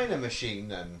 69er machine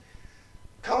then.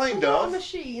 Kind It's not a of.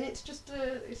 machine. It's just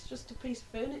a piece of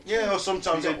furniture. Yeah, or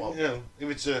sometimes, You got one? if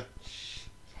it's a...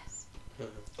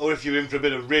 Or if you're in for a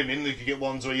bit of rimming, you could get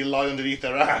ones where you lie underneath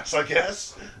their ass, I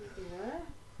guess. Yeah.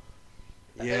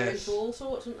 They're Yes. into all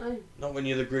sorts, aren't they? Not when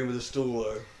you're the groom of the stool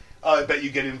though. I bet you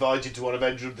get invited to one of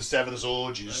Edward VII's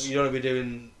orgies. You don't want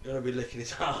to be licking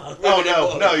his ass.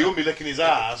 Oh no, you won't be licking his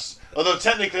ass. Although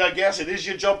technically, I guess it is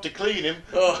your job to clean him,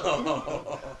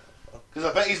 Oh. because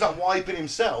I bet he's not wiping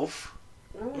himself.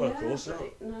 Oh, Well, of course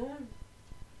but not. No.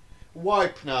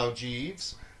 Wipe now,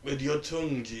 Jeeves. With your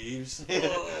tongue, Jeeves.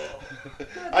 Oh.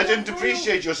 I didn't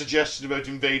appreciate your suggestion about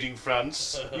invading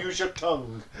France. Use your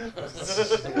tongue. There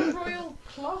was royal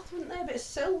cloth, wasn't there? A bit of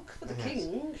silk for the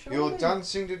king. Surely. Your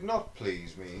dancing did not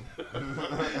please me.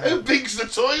 How big's the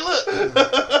toilet?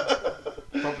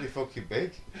 Probably fucking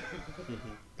big.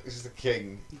 This is the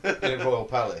king in a royal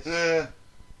palace. Yeah.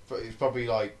 But it's probably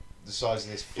like the size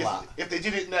of this flat. If they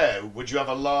did it now, would you have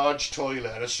a large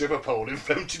toilet and a stripper pole in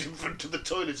front of the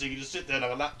toilet so you can just sit there and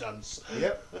have a lap dance?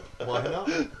 Yep. Why not?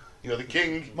 You know, the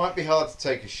king. Might be hard to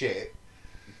take a shit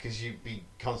because you'd be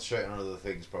concentrating on other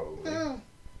things probably. Yeah.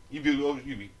 You'd be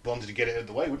wanting to get it out of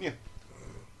the way, wouldn't you?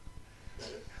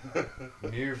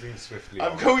 Moving swiftly.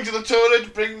 I'm on. going to the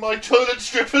toilet. Bring my toilet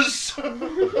strippers.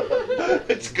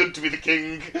 It's good to be the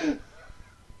king.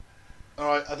 All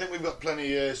right, I think we've got plenty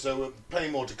here, so plenty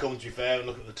more to come. To be fair, and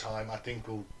look at the time. I think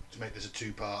we'll make this a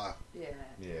two-parter. Yeah.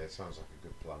 Yeah, it sounds like a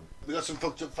good plan. We got some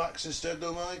fucked up facts instead,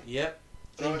 though, Mike. Yep.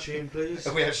 Theme Right. tune, please.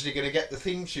 Are we actually going to get the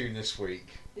theme tune this week?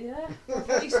 Yeah. My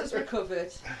voice has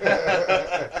recovered.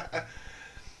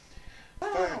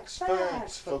 Facts,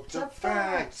 facts, fucked up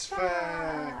facts,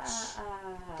 facts.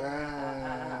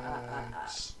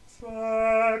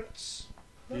 Facts.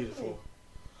 Beautiful.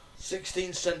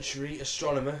 16th century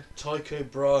astronomer Tycho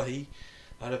Brahe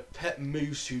had a pet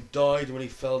moose who died when he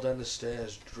fell down the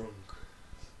stairs drunk.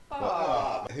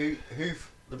 Ah. Who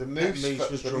The the pet moose moose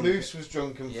was drunk. moose was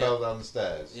drunk and Yeah. fell down the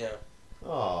stairs. Yeah.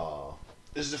 Ah.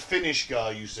 This is a Finnish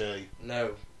guy, you say?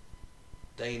 No.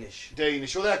 Danish.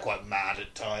 Danish. Well, they're quite mad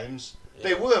at times. Yeah.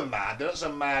 They were mad. They're not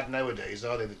so mad nowadays,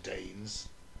 are they, the Danes?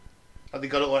 Like they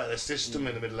got it all out of their system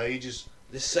in the Middle Ages.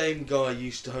 This same guy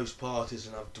used to host parties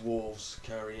and have dwarves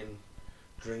carrying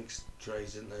drinks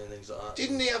trays, didn't they, and things like that.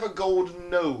 Didn't he have a golden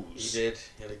nose? He did.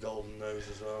 He had a golden nose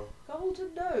as well.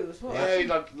 Golden nose. What? Yeah, he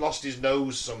like lost his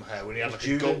nose somehow, and he had like a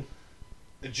Julian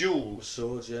jewel. with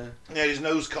swords, yeah. Yeah, his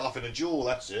nose cut off in a jewel.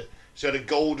 That's it. So he had a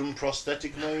golden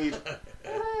prosthetic made.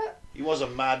 He was a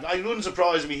mad. It wouldn't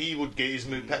surprise me he would get his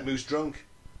pet moose drunk.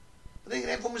 I think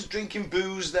everyone was drinking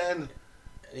booze then.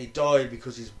 And he died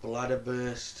because his bladder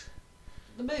burst.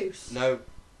 The moose. No,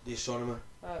 the astronomer.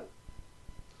 Oh.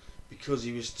 Because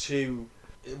he was too...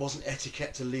 It wasn't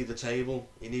etiquette to leave the table.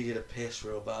 He needed a piss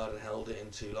real bad and held it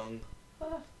in too long. Ah,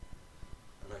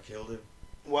 And that killed him.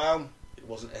 Wow. It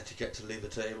wasn't etiquette to leave the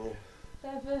table.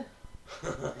 clever.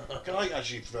 Can I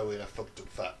actually throw in a fucked up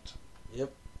fact?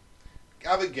 Yep.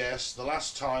 Have a guess. The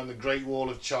last time the Great Wall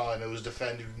of China was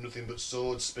defended with nothing but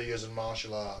swords, spears, and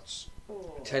martial arts.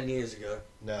 Oh. 10 years ago.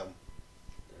 No.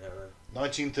 I don't know.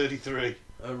 1933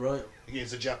 Oh, right.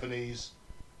 against the Japanese.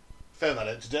 Found that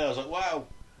out today. I was like, wow.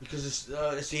 Because it's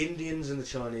the Indians and the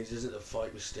Chinese, isn't it, that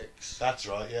fight with sticks? That's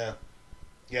right. Yeah.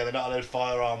 Yeah, they're not allowed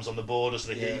firearms on the border, so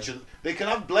they hit Yeah. each other. They can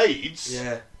have blades.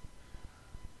 Yeah.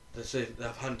 They say they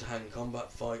have hand-to-hand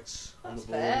combat fights on That's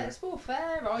the fair. border. It's more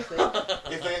fair, I think.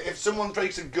 If someone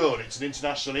breaks a gun, it's an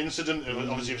international incident. And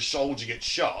obviously, if a soldier gets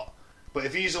shot, but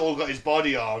if he's all got his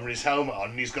body armor and his helmet on,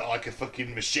 and he's got like a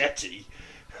fucking machete,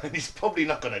 then he's probably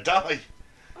not going to die.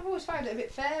 I've always found it a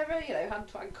bit fairer, you know,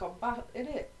 hand-to-hand combat,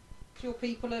 innit? Your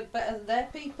people are better than their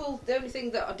people. The only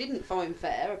thing that I didn't find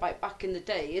fair about back in the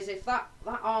day is if that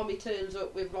army turns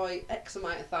up with like X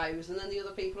amount of thousand, and then the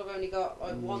other people have only got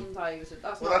like 1,000.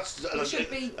 That's Well, not. It that's should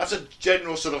be. that's a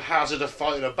general sort of hazard of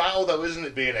fighting a battle, though, isn't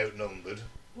it? Being outnumbered.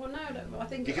 Well, no, I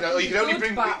think You can- I think you can a only good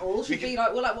bring- battle you should can- be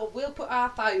like, we'll put our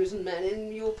 1,000 men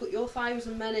in, you'll put your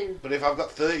 1,000 men in. But if I've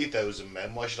got 30,000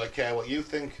 men, why should I care what you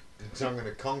think? So I'm going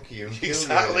to conquer you and kill you.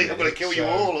 Exactly, I'm going to kill you So-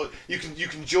 all. You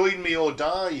can join me or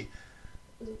die.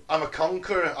 I'm a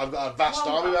conqueror. I've got a vast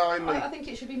Well, army behind me. I think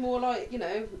it should be more like, you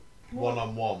know, more,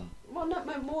 One-on-one. well, no,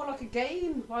 more like a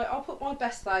game. Like I'll put my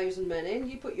best 1,000 men in,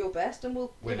 you put your best, and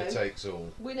we'll Winner you know, takes all.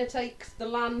 winner takes the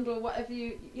land or whatever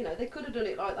you know. They could have done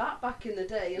it like that back in the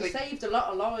day and They- saved a lot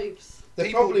of lives. There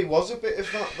People- probably was a bit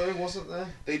of that though, wasn't there?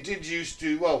 They did used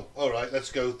to. Well, all right.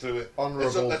 Let's go through it.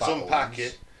 Honourable Let's battles. unpack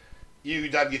it.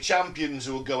 You'd have your champions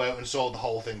who will go out and sort the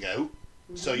whole thing out.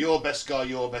 So your best guy.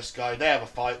 They have a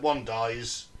fight. One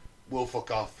dies. We'll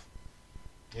fuck off.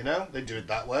 You know, they do it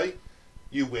that way.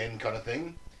 You win, kind of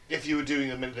thing. If you were doing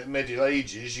the Middle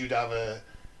Ages, you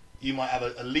might have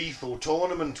a lethal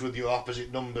tournament with your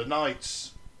opposite number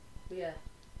knights. Yeah.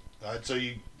 Right, so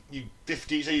you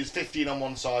 50, say it's 15 on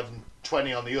one side and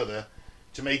 20 on the other,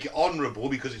 to make it honourable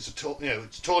because it's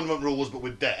it's tournament rules but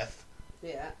with death.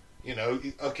 Yeah. You know,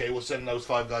 okay, we'll send those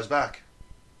 5 guys back,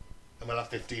 and we'll have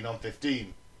 15 on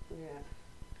 15. Yeah.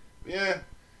 Yeah,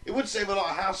 it would save a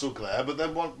lot of hassle, Claire. But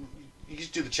then you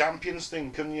just do the champions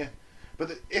thing, couldn't you?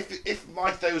 But if my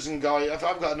 1,000 guy, if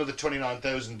I've got another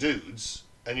 29,000 dudes,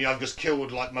 and I've just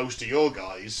killed like most of your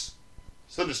guys,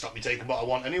 it's going to stop me taking what I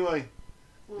want anyway.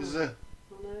 Is there?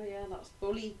 I know, yeah, that's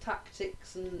bully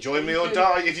tactics and... Join me or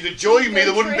die. If you'd have joined me,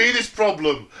 there wouldn't be this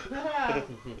problem. Yeah.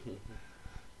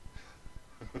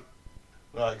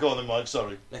 Right, go on then, Mike,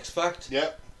 sorry. Next fact.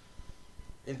 Yep.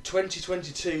 In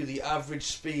 2022, the average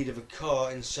speed of a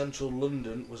car in central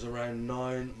London was around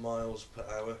 9 miles per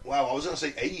hour. Wow, I was going to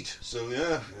say 8, so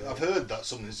yeah, I've heard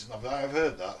that. I've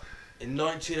heard that. In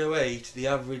 1908, the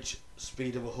average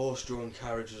speed of a horse-drawn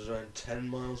carriage was around 10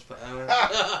 miles per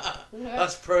hour.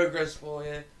 That's progress for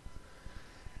you.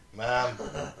 Man.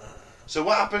 So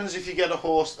what happens if you get a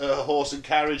horse and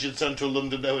carriage in central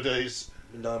London nowadays?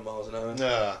 9 miles an hour.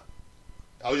 Nah.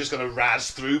 I was just going to razz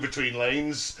through between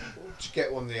lanes. Just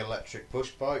get one of the electric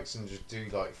push bikes and just do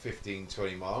like 15,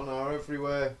 20 mile an hour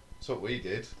everywhere. That's what we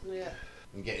did. Yeah.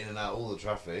 And get in and out all the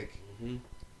traffic. Mm-hmm.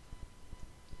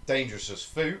 Dangerous as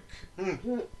fook,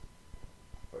 Mm.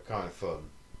 but kind of fun.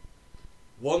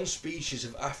 One species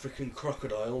of African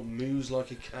crocodile moves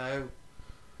like a cow.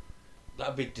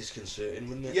 That'd be disconcerting,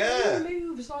 wouldn't it? Yeah.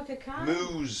 Moves like a cow.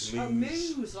 Moose. Oh,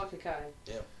 moves like a cow.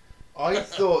 I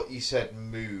thought you said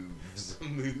moves.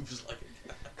 Moves like a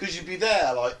cow. Because you'd be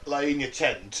there, like, laying your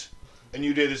tent, and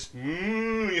you'd hear this,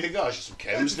 and you think, oh, there's some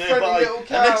cows It's a nearby. friendly little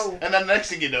cow. And then the next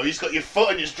thing you know, he's got your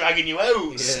foot and it's dragging you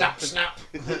out. Yeah. Snap, snap.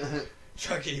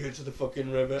 Dragging you into the fucking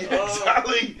river. Yeah, Oh.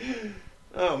 exactly.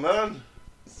 Oh, man.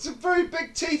 Some very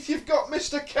big teeth you've got,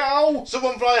 Mr. Cow.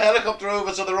 Someone fly a helicopter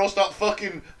over so they all start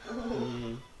fucking.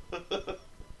 Mm.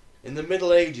 In the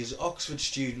Middle Ages, Oxford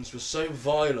students were so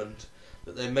violent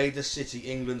that they made the city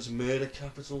England's murder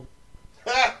capital.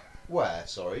 Where,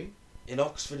 sorry? In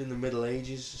Oxford in the Middle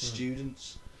Ages,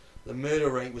 students, the murder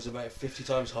rate was about 50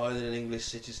 times higher than in English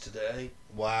cities today.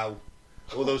 Wow.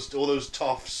 All those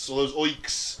toffs, all those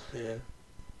oiks. Yeah, Do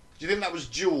you think that was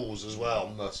Jules as well?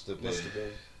 Must have been. must have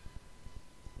been.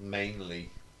 Mainly.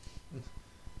 You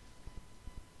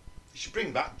should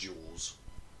bring back Jules.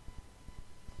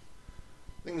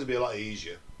 Things would be a lot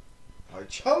easier. I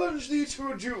challenge thee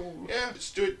to a duel. Yeah,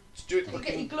 let's do it. Let's do it. You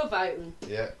get your glove out and...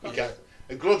 Yeah. You can.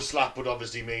 A glove slap would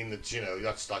obviously mean that, you know,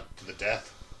 that's like to the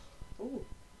death. Ooh.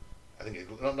 I think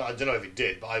I don't know if it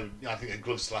did, but I think a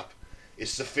glove slap is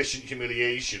sufficient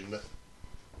humiliation that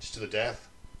it's to the death.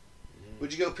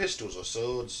 Would you go pistols or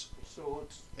swords?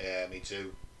 Swords. Yeah, me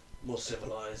too. More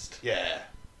civilised. Yeah,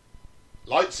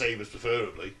 lightsabers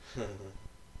preferably.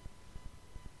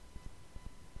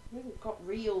 We haven't got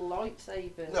real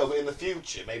lightsabers. No, but in the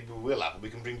future, maybe we will have. We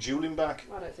can bring Julian back.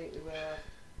 I don't think we will.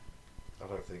 I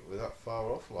don't think we're that far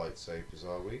off lightsabers,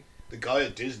 are we? The guy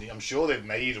at Disney, I'm sure they've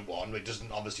made one. It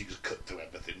doesn't obviously just cut through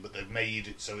everything, but they've made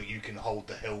it so that you can hold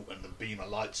the hilt and the beam of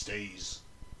light stays.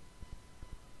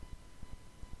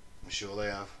 I'm sure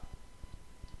they have.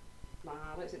 Nah,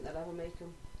 I don't think they'll ever make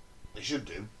them. They should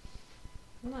do.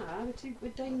 Nah, we're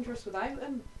dangerous without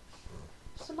them.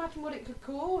 Just imagine what it could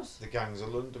cause. The gangs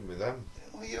of London with them.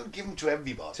 Well, you don't give them to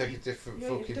everybody. Take a different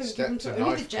You fucking don't step give to them to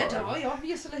only the knife Jedi, crime.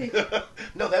 obviously.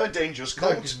 No, they're a dangerous No,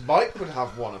 cult. because Mike would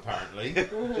have one apparently.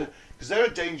 Because they're a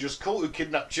dangerous cult who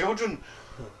kidnap children.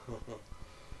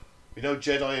 You know,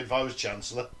 Jedi Vice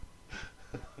Chancellor.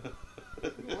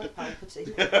 Why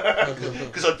Palpatine?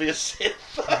 Because I'd be a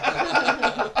Sith.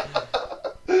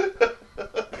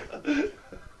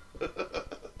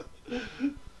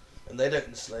 And they don't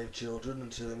enslave children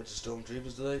and turn them into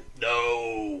stormtroopers, do they?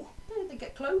 No. Yeah, they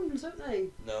get clones, don't they?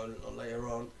 No, not later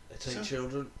on. They take So-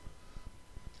 children.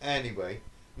 Anyway,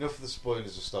 enough of the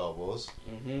spoilers of Star Wars.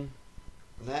 Mm-hmm.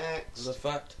 Next. As a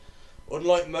fact,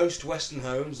 unlike most Western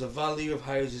homes, the value of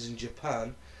houses in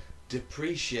Japan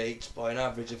depreciates by an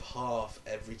average of half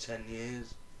every 10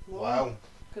 years. Wow.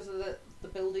 Because of the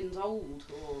building's old,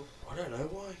 or... I don't know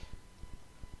why.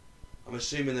 I'm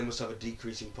assuming they must have a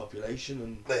decreasing population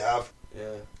and They have.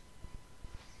 yeah.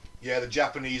 Yeah, the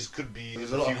Japanese could be There's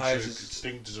in a the lot of future houses-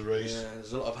 extinct as a race. Yeah,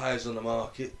 there's a lot of houses on the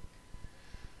market.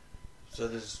 So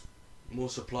there's more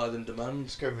supply than demand.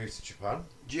 Let's go move to Japan.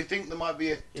 Do you think there might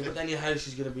be a... Yeah, but then your house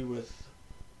is going to be worth...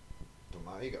 Don't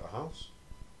matter, you got a house.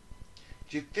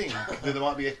 Do you think that there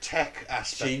might be a tech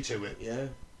aspect cheap. to it? Yeah, that's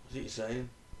what you're saying.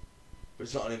 But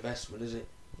it's not an investment, is it?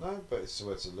 No, but it's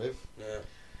somewhere to live. Yeah.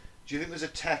 Do you think there's a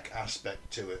tech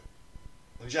aspect to it?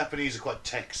 The Japanese are quite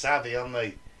tech savvy, aren't they?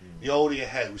 Mm. The older your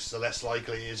house, the less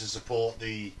likely it is to support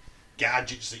the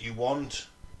gadgets that you want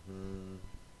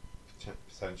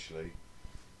Potentially.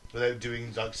 without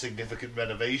doing like significant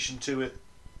renovation to it.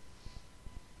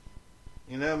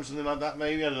 You know, something like that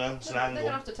maybe. I don't know. It's an They're angle.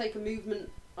 going to have to take a movement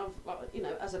of, like, you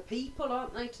know, as a people,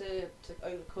 aren't they, to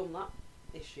overcome that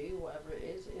issue, whatever it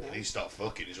is, you know. They need to start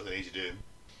fucking. Is what they need to do.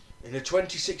 In a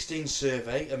 2016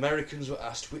 survey, Americans were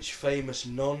asked which famous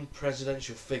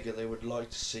non-presidential figure they would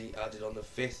like to see added on the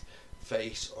 5th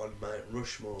face on Mount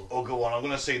Rushmore? Oh, go on. I'm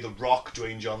going to say The Rock,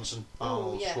 Dwayne Johnson.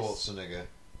 Oh, yes. Schwarzenegger.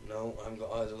 No, I haven't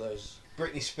got either of those.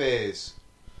 Britney Spears.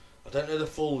 I don't know the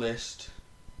full list.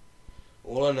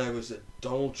 All I know is that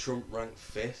Donald Trump ranked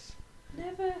 5th.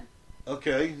 Never.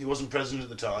 Okay, he wasn't president at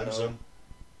the time, No. so...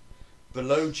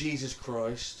 Below Jesus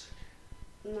Christ,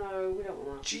 No, we don't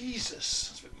want that. Jesus,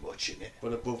 that's a bit much, isn't it?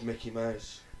 but above Mickey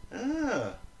Mouse.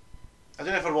 Ah. I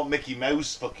don't know if I want Mickey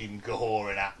Mouse fucking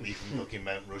cahoring at me from fucking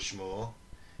Mount Rushmore.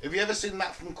 Have you ever seen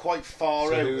that from quite far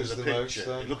So out who as is a the most, picture?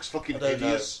 then? It looks fucking I don't know.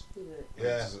 hideous. Is it? What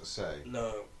Yeah. does it say?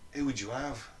 No. Who would you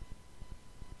have?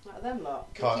 Like them lot.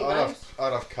 I'd Mickey Mouse.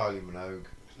 have Kylie Minogue.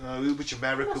 No, which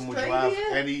American would you have?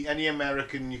 Australia? Any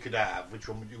American you could have. Which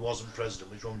one would you wasn't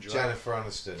president? Which one would you Jennifer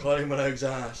Aniston. Kylie Minogue's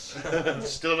ass. have?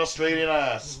 Still an Australian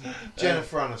ass.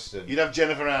 Jennifer Aniston. You'd have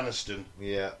Jennifer Aniston.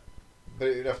 Yeah, but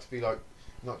it would have to be like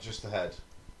not just the head,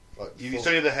 like the It's full,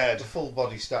 only the the head. full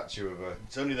body stature of her.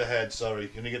 It's only the head. Sorry, you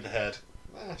only get the head.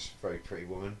 That's a very pretty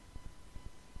woman.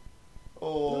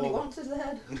 All he Or wants is the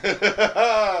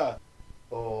head.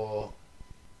 or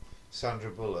Sandra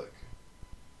Bullock.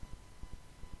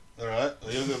 All right.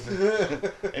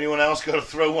 Anyone else got to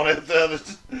throw one out there?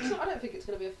 That... I don't think it's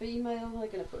going to be a female. They're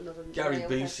going to put another Gary male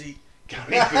head. Busey.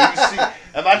 Gary Busey.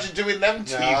 Imagine doing them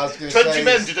teeth. I was gonna 20 say-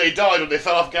 men today died when they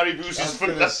fell off Gary I Busey's was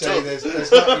front going to left say toe.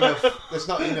 there's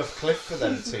not enough cliff for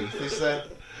them teeth, is there?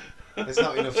 There's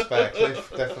not enough spare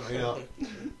cliff. Definitely not.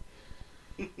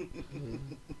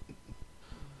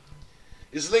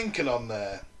 Is Lincoln on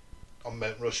there? On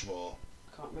Mount Rushmore?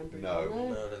 I can't remember. No. his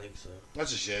name. No, I don't think so.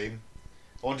 That's a shame.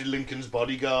 I wanted Lincoln's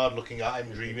bodyguard looking at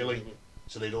him dreamily,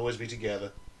 so they'd always be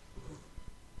together.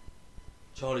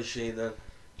 Charlie Sheen then.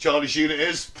 Charlie Sheen it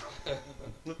is.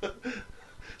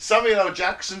 Samuel L.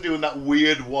 Jackson doing that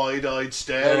weird wide-eyed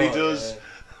stare he Oh, does.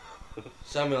 yeah.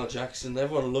 Samuel Jackson.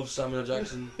 Everyone loves Samuel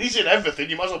Jackson. He's in everything.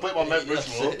 You might as well put him on Mount That's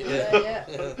Rushmore. it, Yeah,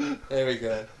 yeah. There we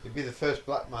go. He'd be the first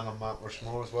black man on Mount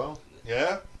Rushmore as well.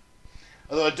 Yeah.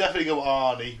 Although I'd definitely go with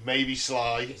Arnie, maybe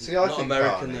Sly. See, I Not think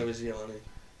American Barney. though, is he, Arnie?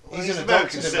 Well, He's he's an an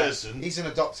American adopted citizen. He's an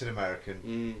adopted American.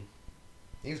 Mm.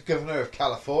 He was governor of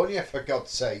California, for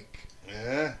God's sake.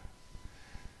 Yeah.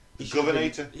 The He should have governor.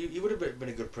 been- He would have been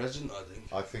a good president, I think.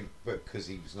 I think, but because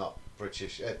he was not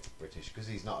British, because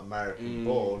he's not American Mm.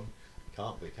 born,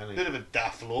 can't be, can he? Bit of a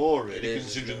daft law, really, It is,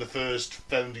 considering isn't the first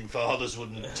founding fathers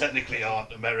wouldn't technically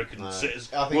aren't American No.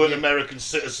 citizens. I think Weren't he- American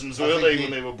citizens, I were think they, he-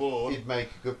 when they were born? He'd make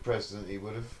a good president. He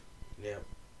would have. Yeah.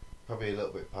 Probably a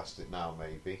little bit past it now,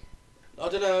 maybe. I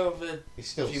don't know. I've had He's a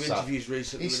still few savvy. interviews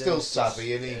recently. He's with still him.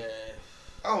 savvy, isn't he? Yeah.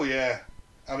 Oh yeah,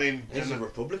 I mean, He's a doesn't-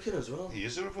 Republican as well. he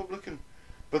is a Republican,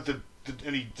 but and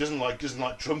he doesn't like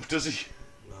Trump, does he?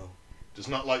 No. Does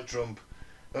not like Trump.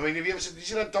 I mean, have you ever seen? Did you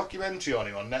see that documentary on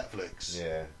him on Netflix?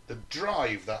 Yeah, The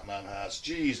drive that man has,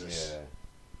 Jesus. yeah.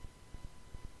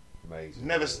 Amazing.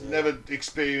 Never, really. never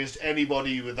experienced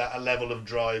anybody with that level of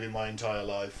drive in my entire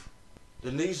life.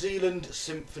 The New Zealand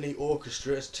Symphony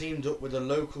Orchestra has teamed up with a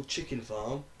local chicken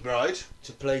farm Right?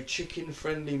 to play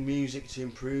chicken-friendly music to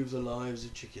improve the lives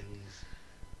of chickens.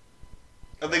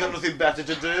 Have they got nothing better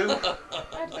to do?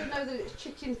 How do they know that it's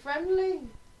chicken friendly?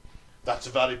 That's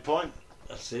a valid point.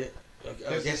 That's it. I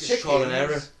Because guess the it's trial and error.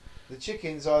 chickens- The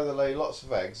chickens either lay lots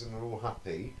of eggs and are all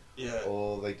happy, Yeah.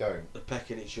 or they don't. They're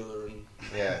pecking each other and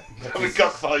Yeah. Having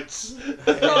cockfights.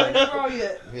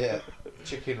 Riot. Yeah.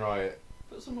 Chicken riot.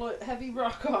 Put some like heavy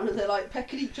rock on and they're like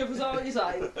pecking each other's eyes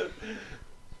out.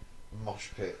 Mosh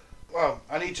pit. Well,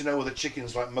 I need to know whether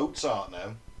chickens like Mozart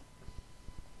now.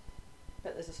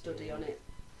 Bet there's a study on it.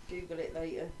 Google it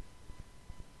later.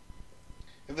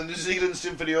 Have the New Zealand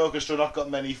Symphony Orchestra not got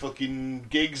many fucking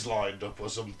gigs lined up or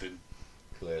something?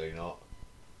 Clearly not.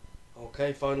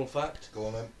 Okay, final fact. Go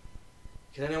on then.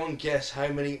 Can anyone guess how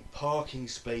many parking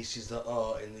spaces there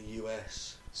are in the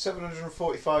US?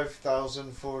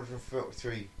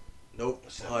 745,443. Nope.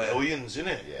 It's Higher. millions, isn't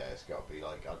it? Yeah, it's got to be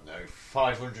like, I don't know,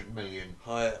 500 million.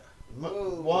 Higher.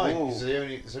 Whoa. Why? Whoa. Because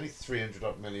there's only 300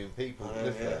 odd million people I who know,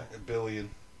 live yeah. there. A billion.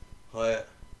 Higher.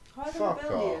 Higher than Fuck a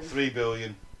billion. off. 3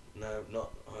 billion. No,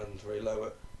 not higher than 3.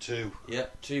 Lower. 2.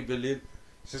 Yep. 2 billion.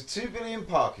 So 2 billion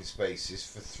parking spaces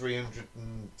for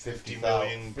 350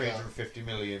 million 350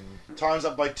 million. Times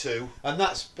that by 2. And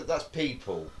that's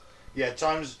people. Yeah,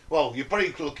 times... Well, you're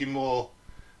probably looking more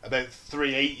about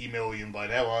 380 million by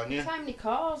now, aren't you? How many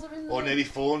cars are in there? Or nearly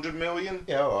 400 million.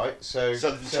 Yeah, alright. So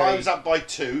Times that by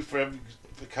 2 for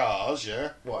cars,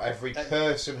 yeah? what, every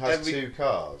person has every- 2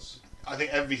 cars? I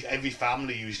think every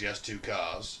family usually has 2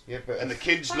 cars. Yeah, but And the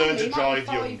kids Family learn to might be drive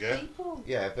 5 younger. people.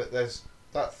 yeah, but there's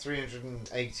that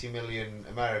 380 million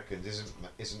Americans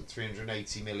isn't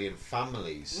 380 million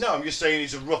families. No, I'm just saying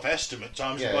it's a rough estimate.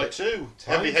 Times it Yeah, by 2.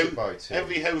 times it by 2.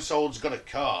 Every household's got a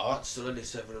car. That's still only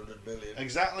 700 million.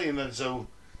 Exactly, and then so.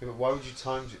 Yeah, but why would you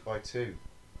times it by 2?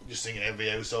 Just thinking every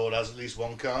household has at least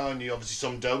one car, and you obviously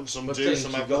some don't, some But do, think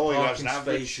some you've have got more. You have parking an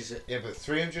average. spaces. Yeah, but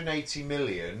 380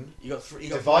 million. You got three. You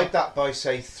got Divide that by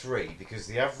say 3, because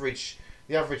the average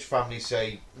family,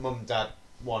 say mum, dad,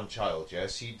 one child. Yeah,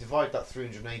 so you divide that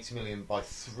 380 million by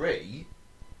 3,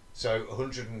 so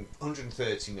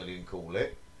 130 million, call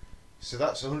it. So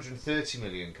that's 130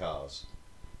 million cars.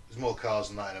 There's more cars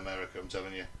than that in America, I'm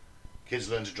telling you. Kids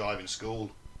learn to drive in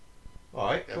school. All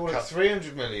right, Yeah, call it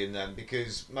 300 million then,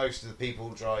 because most of the people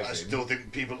driving. I still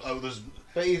think people. There's.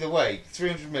 But either way,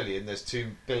 300 million. There's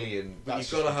 2 billion. But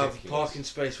That's you've got to have ridiculous. parking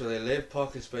space where they live,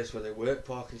 parking space where they work,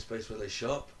 parking space where they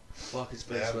shop, parking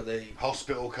space Yeah. where they.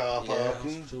 Hospital car Yeah,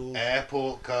 parking, hospital.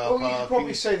 airport car Well, you could probably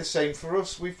parking. say the same for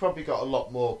us. We've probably got a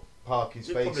lot more parking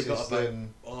We've probably spaces got about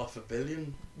than. 500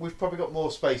 million. We've probably got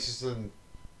more spaces than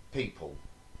people.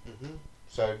 Mm-hmm.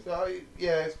 So,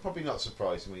 yeah, it's probably not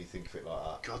surprising when you think of it like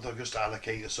that. God, they'll just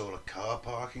allocate a sort of car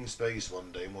parking space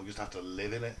one day, and we'll just have to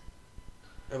live in it.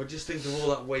 I would just think of all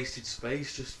that wasted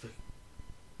space just for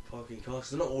parking cars.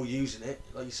 They're not all using it.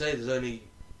 Like you say, there's only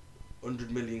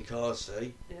 100 million cars,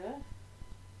 say. Yeah.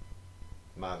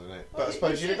 Mad, isn't it? Well, But I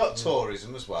suppose you you've got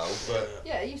tourism as well, but...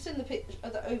 Yeah, you've seen the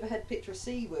overhead picture of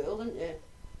SeaWorld, haven't you?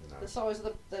 No. The size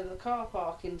of the car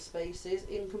parking spaces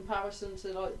in comparison to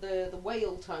like the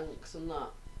whale tanks and that.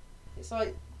 It's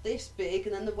like this big,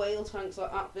 and then the whale tank's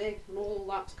like that big, and all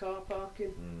that's car parking.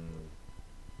 Mm.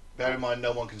 Bear in mind,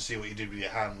 no one can see what you did with your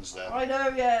hands there. I know,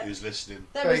 yeah. Who's listening?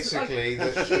 There was, Basically,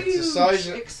 like, the a huge size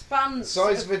of- expanse.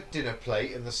 Size of a dinner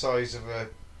plate and the size of a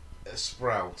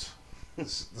sprout. The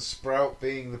sprout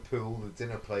being the pool, the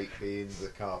dinner plate being the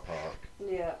car park.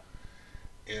 Yeah.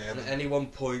 Yeah. And at any one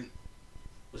point,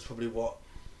 was probably what?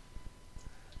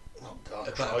 Oh God,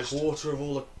 About Christ. a quarter of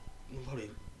all the.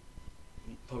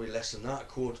 Probably less than that.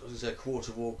 I was going to say a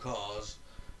quarter of all cars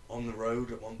on the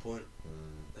road at one point.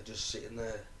 They're just sitting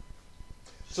there.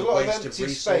 It's a lot of waste empty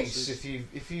resources. space.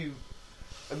 If you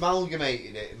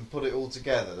amalgamated it and put it all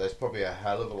together, there's probably a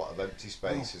hell of a lot of empty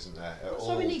space, isn't there? At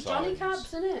So all we need Johnny times.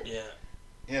 cabs, innit? Yeah.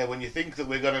 Yeah, when you think that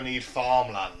we're going to need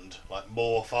farmland, like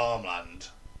more farmland,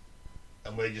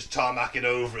 and we're just tarmacking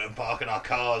over it and parking our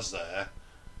cars there,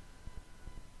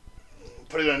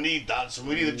 probably going to need that. So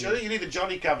we need you need the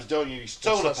Johnny cabs, don't you?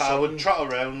 Solar that powered, song?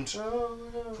 trot around.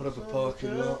 Put up a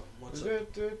parking lot. What's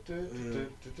it?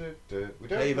 We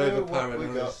don't Pave know over what we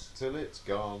got paradise. till it's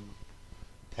gone.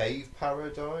 Pave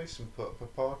paradise and put up a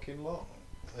parking lot.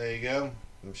 There you go.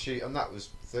 And that was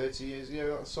 30 years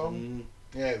ago, that song.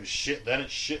 Yeah, it was shit then,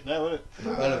 it's shit now, isn't it?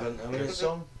 Relevant, I mean. Good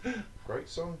song. Great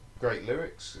song. Great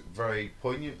lyrics. Very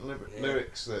poignant Yeah.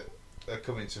 lyrics that are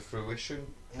coming to fruition.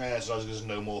 Yeah, so there's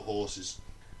no more horses.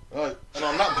 Right, and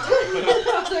on that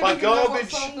I don't My even know what garbage.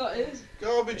 song that is.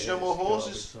 garbage, no Yeah, more it's a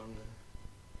horses. garbage song,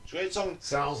 It's a great song.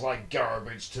 Sounds like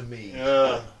garbage to me.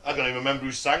 Yeah, I can't even remember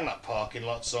who sang that parking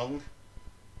lot song.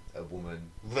 A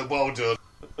woman. Well done.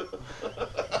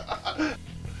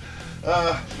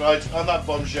 Right, on that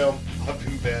bombshell, I've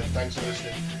been Ben. Thanks for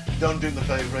listening. Don't do the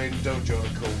favour, rain, don't join a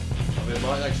call. I've been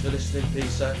Mike, thanks for listening.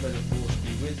 Peace out, may the force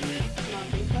be with you. And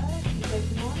I've been Claire, you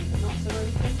open mind, but not so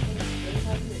open.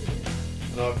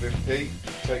 And I've been Pete.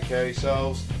 Take care of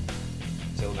yourselves.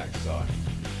 Till next time.